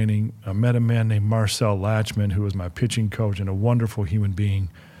spring training. I met a man named Marcel Latchman, who was my pitching coach and a wonderful human being.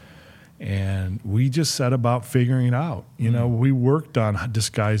 And we just set about figuring it out. We worked on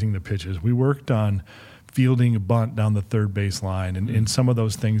disguising the pitches. We worked on fielding a bunt down the third base line and some of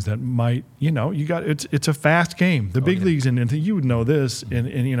those things that might, it's a fast game. The big leagues, and you would know this,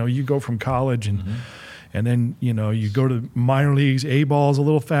 and you go from college and then, you go to minor leagues, A ball's a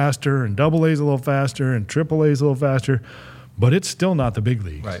little faster and double A's a little faster and triple A's a little faster, but it's still not the big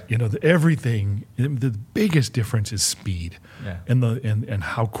leagues. Right. Everything, the biggest difference is speed and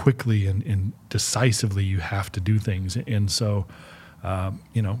how quickly and decisively you have to do things. And so,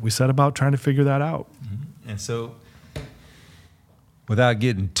 we set about trying to figure that out. And so, without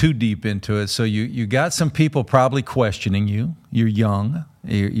getting too deep into it, so you got some people probably questioning you. You're young.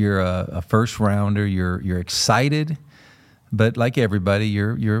 You're a first rounder. You're excited, but like everybody,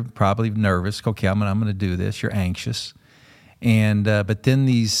 you're probably nervous. Okay, I'm gonna do this. You're anxious, and but then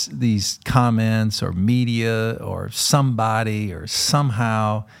these comments or media or somebody or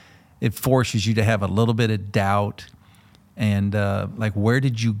somehow it forces you to have a little bit of doubt. And where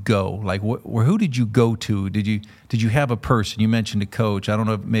did you go? Like, who did you go to? Did you have a person? You mentioned a coach. I don't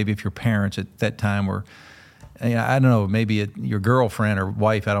know, maybe if your parents at that time were, I don't know, maybe your girlfriend or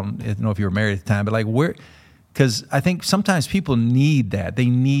wife. I don't know if you were married at the time, but like where? Because I think sometimes people need that. They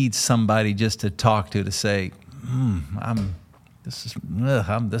need somebody just to talk to say, I'm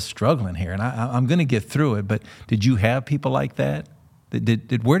just struggling here, and I'm going to get through it. But did you have people like that?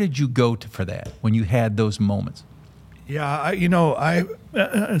 Where did you go to for that when you had those moments? Yeah, I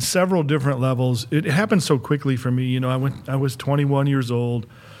at several different levels. It happened so quickly for me. I was 21 years old.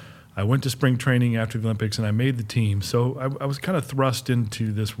 I went to spring training after the Olympics, and I made the team. So I was kind of thrust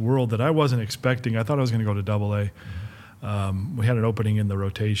into this world that I wasn't expecting. I thought I was going to go to Double-A. We had an opening in the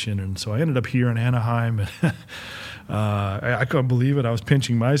rotation, and so I ended up here in Anaheim. And I couldn't believe it. I was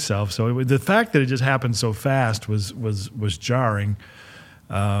pinching myself. So the fact that it just happened so fast was jarring.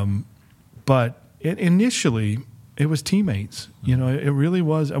 But initially, it was teammates. It really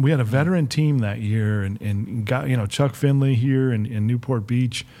was. We had a veteran team that year, and got Chuck Finley here in Newport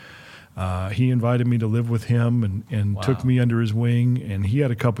Beach. He invited me to live with him and Wow. took me under his wing. And he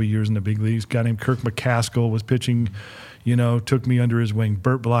had a couple years in the big leagues. A guy named Kirk McCaskill was pitching. Took me under his wing.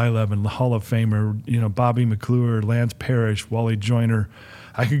 Burt Blyleven, the Hall of Famer. Bobby McClure, Lance Parrish, Wally Joyner.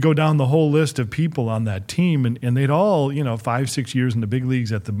 I could go down the whole list of people on that team, and they'd all 5-6 years in the big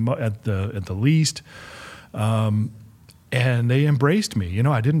leagues at the least. And they embraced me.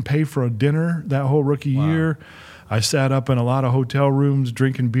 I didn't pay for a dinner that whole rookie year. I sat up in a lot of hotel rooms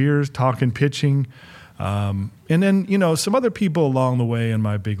drinking beers, talking pitching. And then, some other people along the way in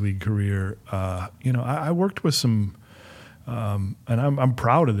my big league career, I worked with some, and I'm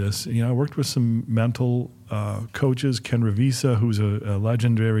proud of this, I worked with some mental coaches. Ken Ravisa, who's a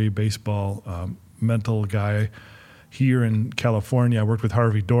legendary baseball mental guy, here in California. I worked with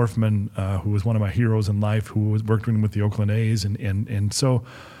Harvey Dorfman, who was one of my heroes in life, who was working with the Oakland A's. And so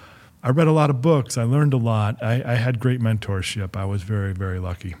I read a lot of books. I learned a lot. I had great mentorship. I was very, very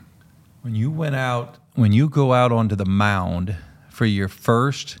lucky. When you go out onto the mound for your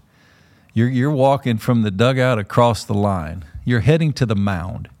first, you're walking from the dugout across the line. You're heading to the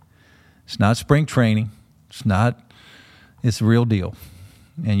mound. It's not spring training. It's the real deal.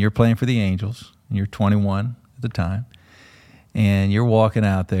 And you're playing for the Angels, and you're 21. The time, and you're walking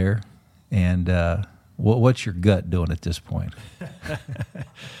out there, and what's your gut doing at this point?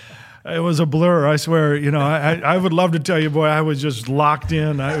 It was a blur, I swear. I would love to tell you, boy, I was just locked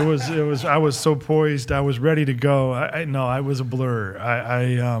in. I was so poised. I was ready to go. I was a blur.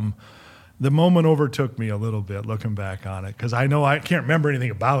 The moment overtook me a little bit, looking back on it, because I know I can't remember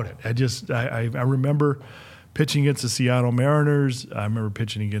anything about it. I remember pitching against the Seattle Mariners. I remember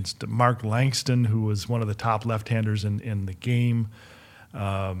pitching against Mark Langston, who was one of the top left-handers in the game.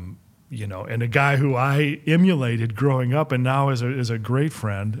 And a guy who I emulated growing up, and now is a great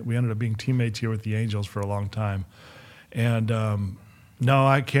friend. We ended up being teammates here with the Angels for a long time. And no,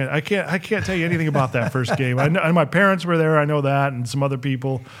 I can't tell you anything about that first game. I know, and my parents were there. I know that, and some other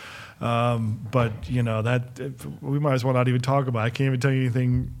people. But that we might as well not even talk about. I can't even tell you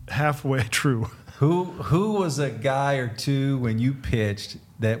anything halfway true. Who was a guy or two when you pitched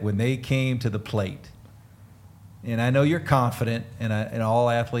that when they came to the plate? And I know you're confident, and all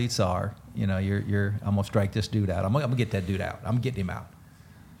athletes are. You're I'm gonna strike this dude out. I'm gonna get that dude out. I'm getting him out.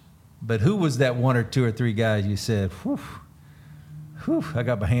 But who was that one or two or three guys you said, whew, I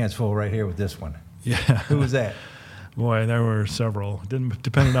got my hands full right here with this one? Yeah. Who was that? Boy, there were several.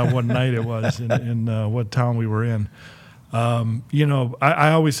 Depending on what night it was and what town we were in.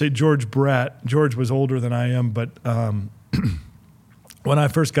 I always say George Brett. George was older than I am, but when I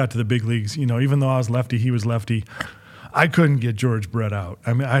first got to the big leagues, even though I was lefty, he was lefty. I couldn't get George Brett out.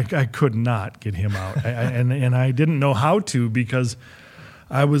 I mean, I could not get him out, and I didn't know how to because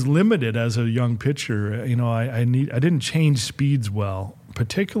I was limited as a young pitcher. You know, I didn't change speeds well,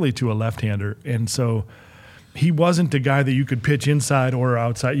 particularly to a left-hander, and so he wasn't the guy that you could pitch inside or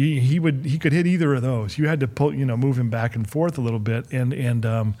outside. He could hit either of those. You had to move him back and forth a little bit,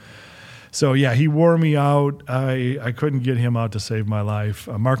 and so yeah, he wore me out. I couldn't get him out to save my life.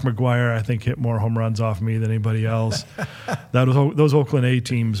 Mark McGwire, I think, hit more home runs off me than anybody else. Those Oakland A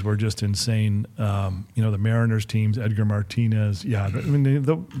teams were just insane. The Mariners teams, Edgar Martinez. Yeah, I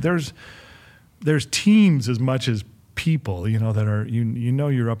mean, there's teams as much as people. That are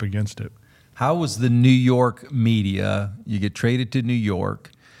you're up against it. How was the New York media? You get traded to New York.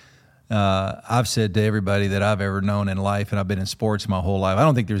 I've said to everybody that I've ever known in life, and I've been in sports my whole life, I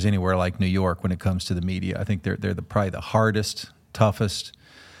don't think there's anywhere like New York when it comes to the media. I think they're probably the hardest, toughest.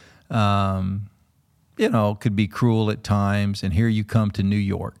 Could be cruel at times. And here you come to New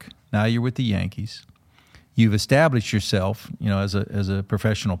York. Now you're with the Yankees. You've established yourself, as a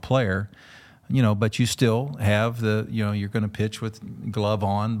professional player. But you still have you're going to pitch with glove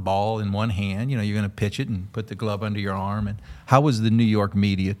on, ball in one hand. You're going to pitch it and put the glove under your arm. And how was the New York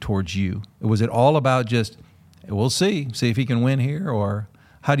media towards you? Was it all about just, we'll see if he can win here, or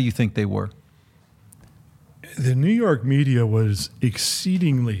how do you think they were? The New York media was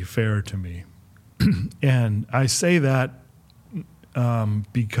exceedingly fair to me. And I say that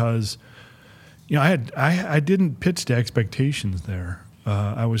because, I didn't pitch to expectations there.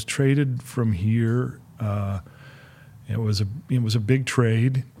 I was traded from here. It was a big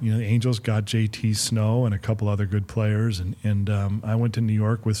trade. The Angels got J.T. Snow and a couple other good players, and I went to New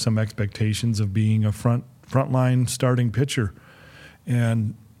York with some expectations of being a frontline starting pitcher,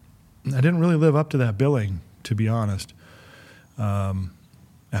 and I didn't really live up to that billing, to be honest. I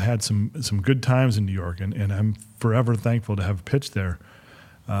had some good times in New York, and I'm forever thankful to have pitched there.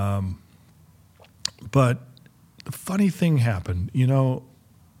 But the funny thing happened,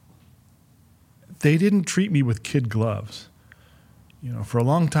 they didn't treat me with kid gloves. For a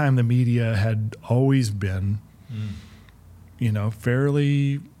long time, the media had always been,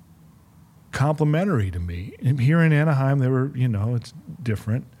 fairly complimentary to me. And here in Anaheim, they were, it's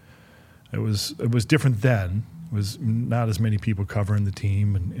different. It was different then. It was not as many people covering the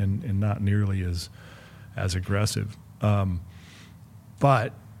team and not nearly as aggressive.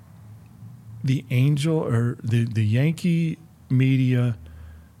 But the the Yankee media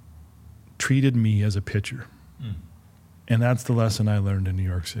treated me as a pitcher. And that's the lesson I learned in New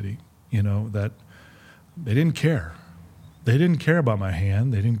York City, that they didn't care. They didn't care about my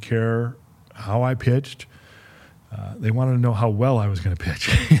hand. They didn't care how I pitched. They wanted to know how well I was going to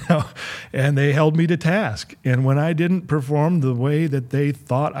pitch, and they held me to task. And when I didn't perform the way that they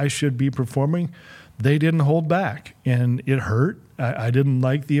thought I should be performing, they didn't hold back, and it hurt. I didn't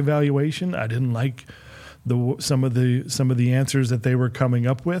like the evaluation. I didn't like some of the answers that they were coming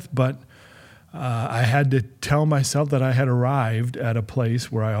up with, but I had to tell myself that I had arrived at a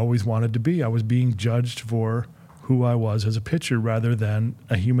place where I always wanted to be. I was being judged for who I was as a pitcher rather than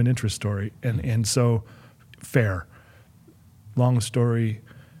a human interest story, and so fair. Long story,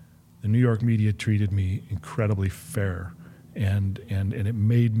 the New York media treated me incredibly fair, and it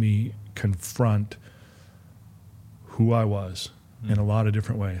made me confront who I was in a lot of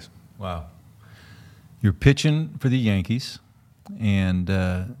different ways. Wow. You're pitching for the Yankees, and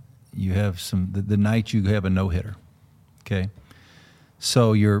you have the night you have a no-hitter, okay?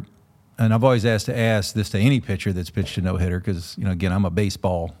 So and I've always asked this to any pitcher that's pitched a no-hitter because, again, I'm a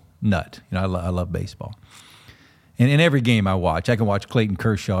baseball nut. I love baseball. And in every game I watch, I can watch Clayton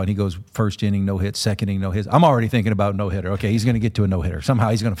Kershaw, and he goes first inning, no-hit, second inning, no-hit. I'm already thinking about no-hitter. Okay, he's going to get to a no-hitter. Somehow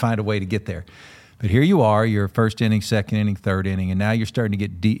he's going to find a way to get there. But here you are, you're first inning, second inning, third inning, and now you're starting to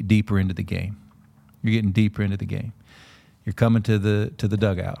get deeper into the game. You're getting deeper into the game. You're coming to the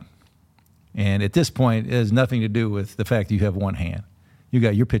dugout. And at this point, it has nothing to do with the fact that you have one hand.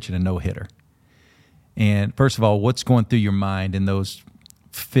 You're pitching a no-hitter. And first of all, what's going through your mind in those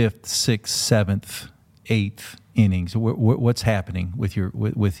 5th, 6th, 7th, 8th innings? What's happening with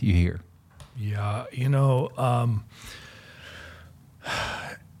you here? Yeah,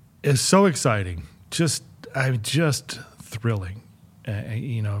 it's so exciting. Just thrilling.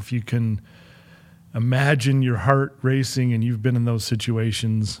 If you can imagine your heart racing and you've been in those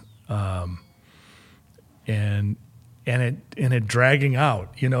situations, and it dragging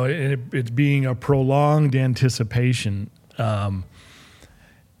out, it's being a prolonged anticipation. And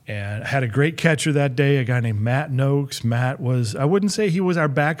I had a great catcher that day, a guy named Matt Noakes. Matt was, I wouldn't say he was our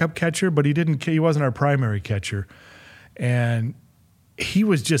backup catcher, but he wasn't our primary catcher. And he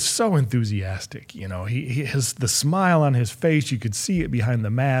was just so enthusiastic. You know, the smile on his face, you could see it behind the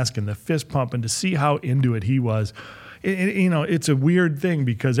mask and the fist pump, and to see how into it he was. You know, it's a weird thing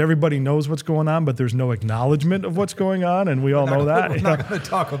because everybody knows what's going on, but there's no acknowledgement of what's going on, and we all know that. We're not going to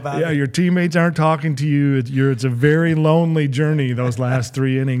talk about it. Yeah, your teammates aren't talking to you. It's a very lonely journey, those last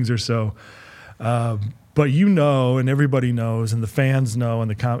 3 innings or so. But you know, and everybody knows, and the fans know,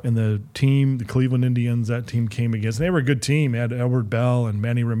 and the team, the Cleveland Indians, that team came against. They were a good team. They had Albert Bell and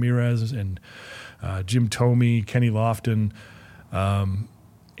Manny Ramirez and Jim Thome, Kenny Lofton.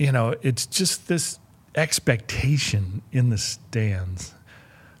 You know, it's just this expectation in the stands,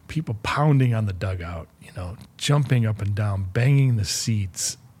 people pounding on the dugout, you know, jumping up and down, banging the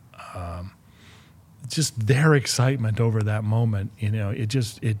seats, just their excitement over that moment. You know, it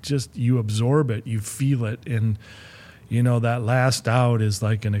just you absorb it, you feel it, and you know that last out is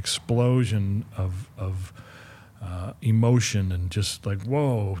like an explosion of emotion and just like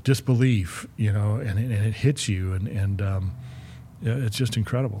whoa, disbelief, you know, and it hits you, and it's just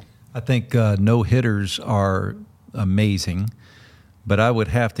incredible. I think no-hitters are amazing, but I would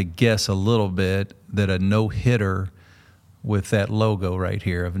have to guess a little bit that a no-hitter with that logo right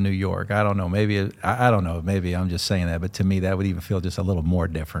here of New York, I don't know, maybe I'm just saying that, but to me that would even feel just a little more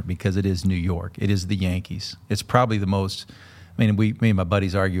different because it is New York. It is the Yankees. It's probably the most, me and my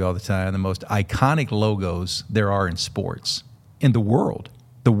buddies argue all the time, the most iconic logos there are in sports, in the world.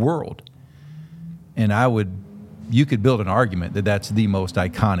 And you could build an argument that that's the most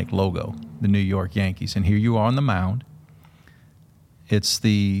iconic logo, the New York Yankees. And here you are on the mound. It's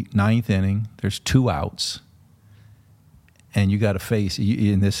the 9th inning. There's 2 outs. And you got to face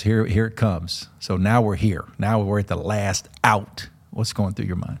in this. Here it comes. So now we're here. Now we're at the last out. What's going through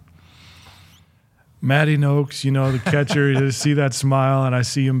your mind? Matty Noakes, you know, the catcher, you see that smile, and I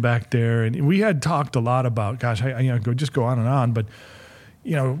see him back there. And we had talked a lot about, gosh, go on and on. But,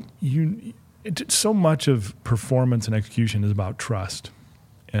 you know, so much of performance and execution is about trust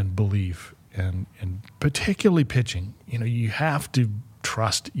and belief, and particularly pitching. You know, you have to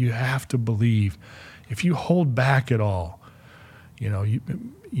trust, you have to believe. If you hold back at all, you know,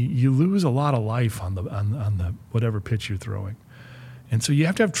 you lose a lot of life on the whatever pitch you're throwing. And so you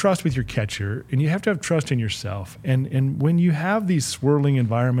have to have trust with your catcher, and you have to have trust in yourself. And when you have these swirling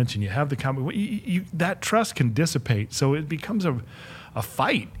environments and you have that trust can dissipate. So it becomes a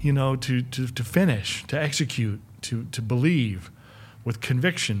fight, you know, to finish, to execute, to believe with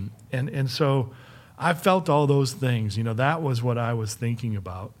conviction. And so I felt all those things. You know, that was what I was thinking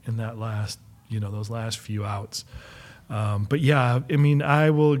about in that last, you know, those last few outs. But yeah, I mean, I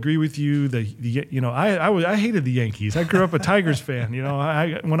will agree with you that I hated the Yankees. I grew up a Tigers fan. You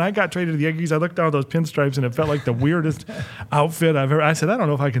know, when I got traded to the Yankees, I looked down at those pinstripes and it felt like the weirdest outfit I've ever. I said, I don't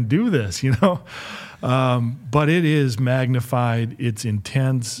know if I can do this. You know, but it is magnified. It's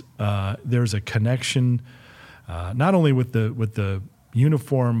intense. There's a connection, not only with the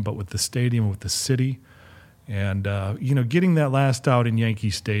uniform, but with the stadium, with the city, and you know, getting that last out in Yankee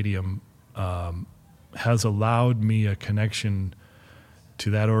Stadium. Has allowed me a connection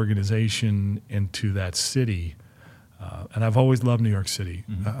to that organization and to that city. And I've always loved New York City.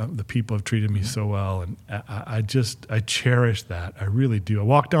 Mm-hmm. The people have treated me so well, and I cherish that. I really do. I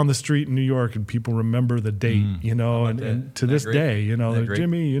walk down the street in New York and people remember the date, you know, and to this day, you know,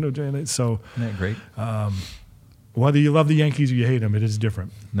 Jimmy, you know, Janet. So, isn't that great? Whether you love the Yankees or you hate them, it is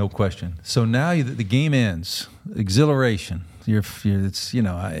different. No question. So now the game ends, exhilaration. It's, you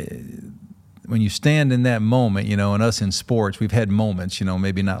know, when you stand in that moment, you know, and us in sports, we've had moments, you know,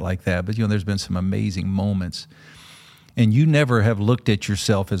 maybe not like that, but, you know, there's been some amazing moments. And you never have looked at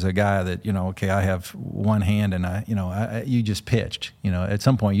yourself as a guy that, you know, okay, I have one hand and you just pitched. You know, at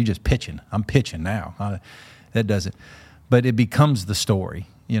some point you just pitching. I'm pitching now. That doesn't. But it becomes the story,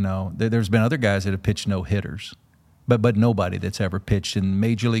 you know. There's been other guys that have pitched no-hitters, but nobody that's ever pitched in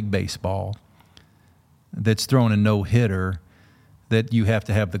Major League Baseball that's thrown a no-hitter that you have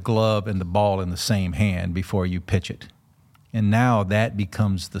to have the glove and the ball in the same hand before you pitch it. And now that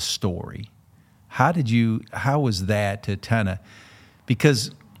becomes the story. How was that to kind of,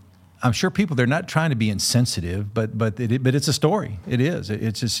 because I'm sure people, they're not trying to be insensitive, but it's a story. It is.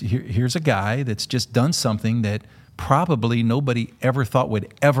 It's just, here's a guy that's just done something that probably nobody ever thought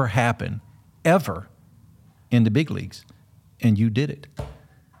would ever happen, ever, in the big leagues. And you did it.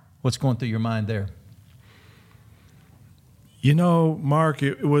 What's going through your mind there? You know, Mark,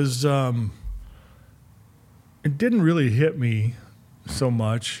 it was, it didn't really hit me so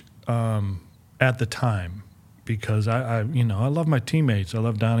much at the time because I love my teammates. I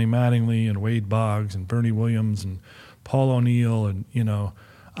love Donnie Mattingly and Wade Boggs and Bernie Williams and Paul O'Neill, and, you know,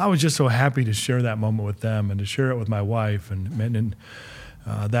 I was just so happy to share that moment with them and to share it with my wife. And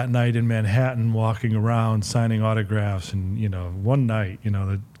that night in Manhattan, walking around, signing autographs, and, one night,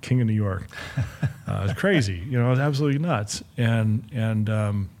 the king of New York. It was crazy. It was absolutely nuts.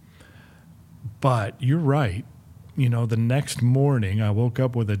 But you're right. The next morning, I woke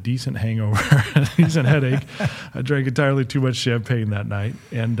up with a decent hangover, a decent headache. I drank entirely too much champagne that night.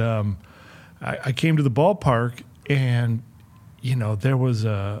 And I came to the ballpark, and, there was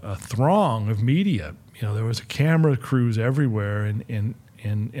a throng of media. There was a camera crews everywhere.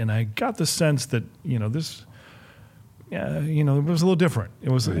 And I got the sense that, this, it was a little different. It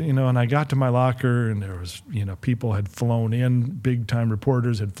was, and I got to my locker, and there was, people had flown in, big-time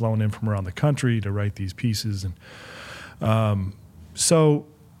reporters had flown in from around the country to write these pieces. And so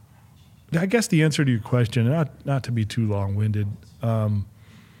I guess the answer to your question, not to be too long-winded,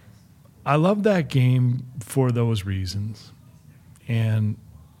 I love that game for those reasons. And,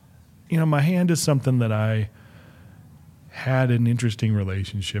 my hand is something that I had an interesting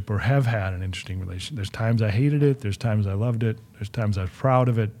relationship, or have had an interesting relationship. There's times I hated it. There's times I loved it. There's times I was proud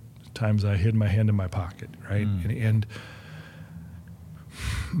of it. There's times I hid my hand in my pocket, right? And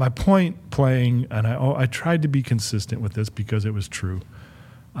my point playing, and I tried to be consistent with this because it was true.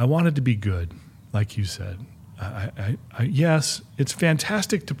 I wanted to be good, like you said. Yes, it's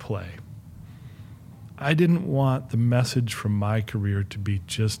fantastic to play. I didn't want the message from my career to be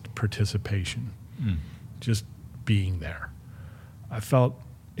just participation, just being there. I felt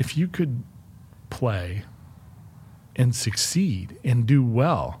if you could play and succeed and do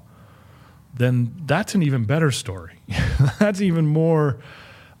well, then that's an even better story. That's even more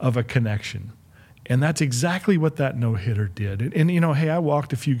of a connection. And that's exactly what that no-hitter did. And hey, I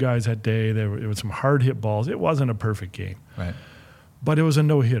walked a few guys that day. There was some hard hit balls. It wasn't a perfect game. Right. But it was a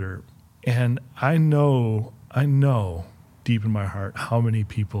no-hitter. And I know deep in my heart how many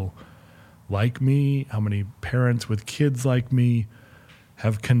people like me, how many parents with kids like me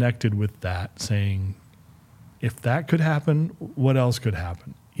have connected with that, saying, if that could happen, what else could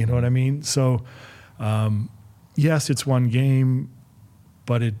happen? You know what I mean? So, yes, it's one game,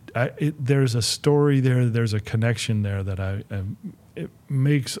 but there's a story there, there's a connection there that it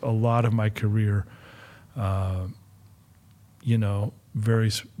makes a lot of my career,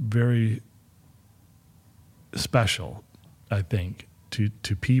 very, very special, I think, to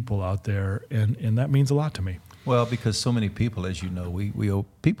people out there, and that means a lot to me. Well, because so many people, as you know,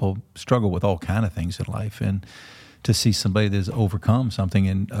 people struggle with all kind of things in life, and to see somebody that's overcome something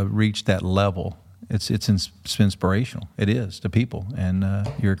and reach that level, it's inspirational. It is to people, and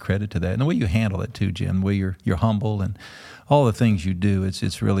you're a credit to that. And the way you handle it too, Jim, the way you're humble and all the things you do,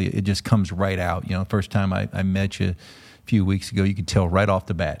 it's really, it just comes right out. First time I met you a few weeks ago, you could tell right off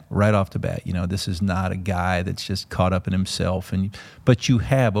the bat, this is not a guy that's just caught up in himself, but you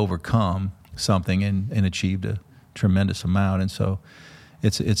have overcome something and achieved a tremendous amount, and so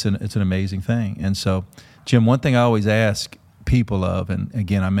it's an amazing thing. And so, Jim, one thing I always ask people of, and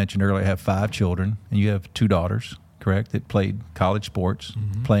again, I mentioned earlier, I have 5 children, and you have 2 daughters, correct, that played college sports,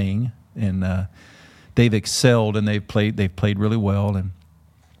 playing, and they've excelled, and they've played really well, and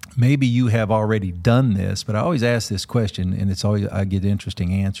maybe you have already done this, but I always ask this question, and it's always, I get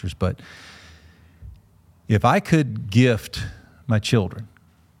interesting answers. But if I could gift my children,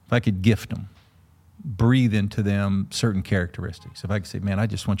 if I could gift them, breathe into them certain characteristics, if I could say, man, I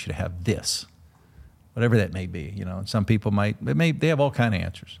just want you to have this, whatever that may be, and some people they have all kind of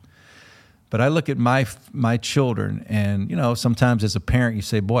answers. But I look at my children, and sometimes as a parent you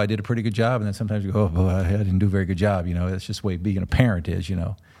say, boy, I did a pretty good job, and then sometimes you go, oh boy, I didn't do a very good job. It's just the way being a parent is.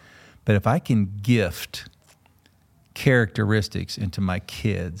 But if I can gift characteristics into my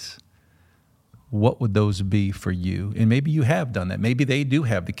kids, what would those be for you? And maybe you have done that. Maybe they do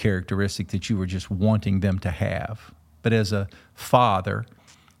have the characteristic that you were just wanting them to have. But as a father,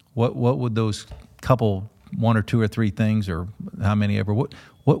 what would those couple, 1 or 2 or 3 things, or how many ever, what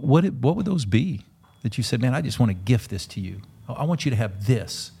would those be that you said, man, I just want to gift this to you. I want you to have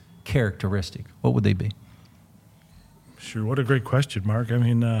this characteristic. What would they be? Sure. What a great question, Mark. I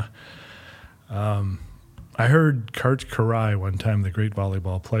mean, I heard Coach Karai one time, the great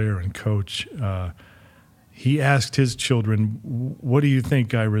volleyball player and coach, he asked his children, what do you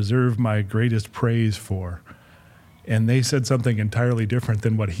think I reserve my greatest praise for? And they said something entirely different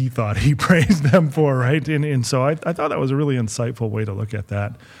than what he thought he praised them for, right? And so I thought that was a really insightful way to look at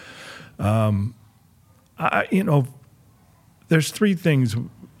that. There's 3 things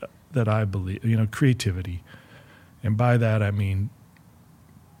that I believe, creativity. And by that, I mean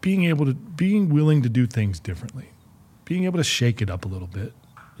being willing to do things differently, being able to shake it up a little bit.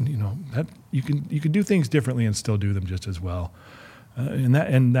 And, that you can do things differently and still do them just as well.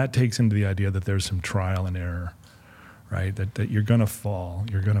 And that takes into the idea that there's some trial and error, right? That you're going to fall,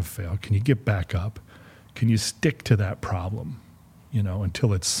 you're going to fail. Can you get back up? Can you stick to that problem,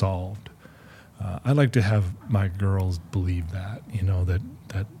 until it's solved? I like to have my girls believe that,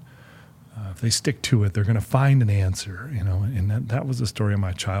 that if they stick to it, they're going to find an answer, and that was the story of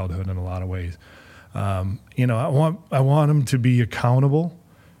my childhood in a lot of ways. I want them to be accountable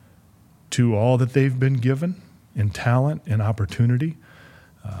to all that they've been given in talent and opportunity,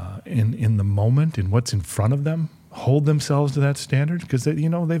 in the moment, in what's in front of them, hold themselves to that standard, because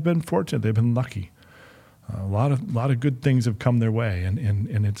they've been fortunate, they've been lucky. A lot of good things have come their way,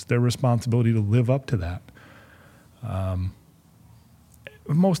 and it's their responsibility to live up to that.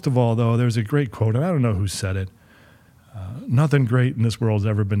 Most of all, though, there's a great quote, and I don't know who said it. Nothing great in this world has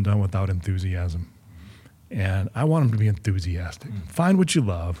ever been done without enthusiasm. And I want them to be enthusiastic. Find what you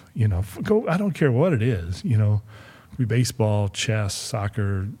love. Go. I don't care what it is. Be baseball, chess,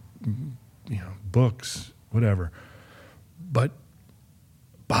 soccer, books, whatever. But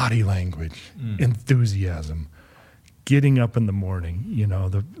body language, enthusiasm, getting up in the morning.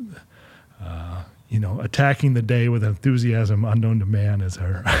 Attacking the day with enthusiasm unknown to man, as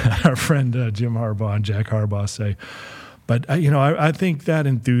our friend Jim Harbaugh and Jack Harbaugh say. But I think that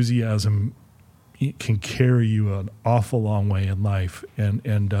enthusiasm can carry you an awful long way in life,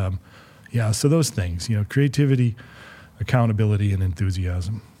 and so those things, creativity, accountability, and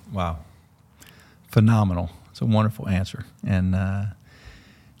enthusiasm. Wow, phenomenal! It's a wonderful answer, and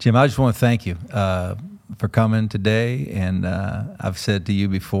Jim, I just want to thank you for coming today. And I've said to you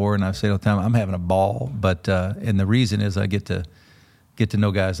before, and I've said all the time, I'm having a ball. But and the reason is I get to know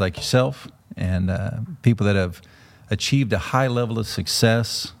guys like yourself and people that have achieved a high level of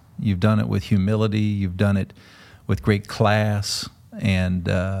success. You've done it with humility. You've done it with great class. And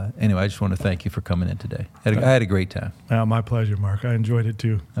anyway, I just want to thank you for coming in today. I had a great time. My pleasure, Mark. I enjoyed it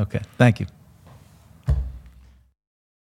too. Okay. Thank you.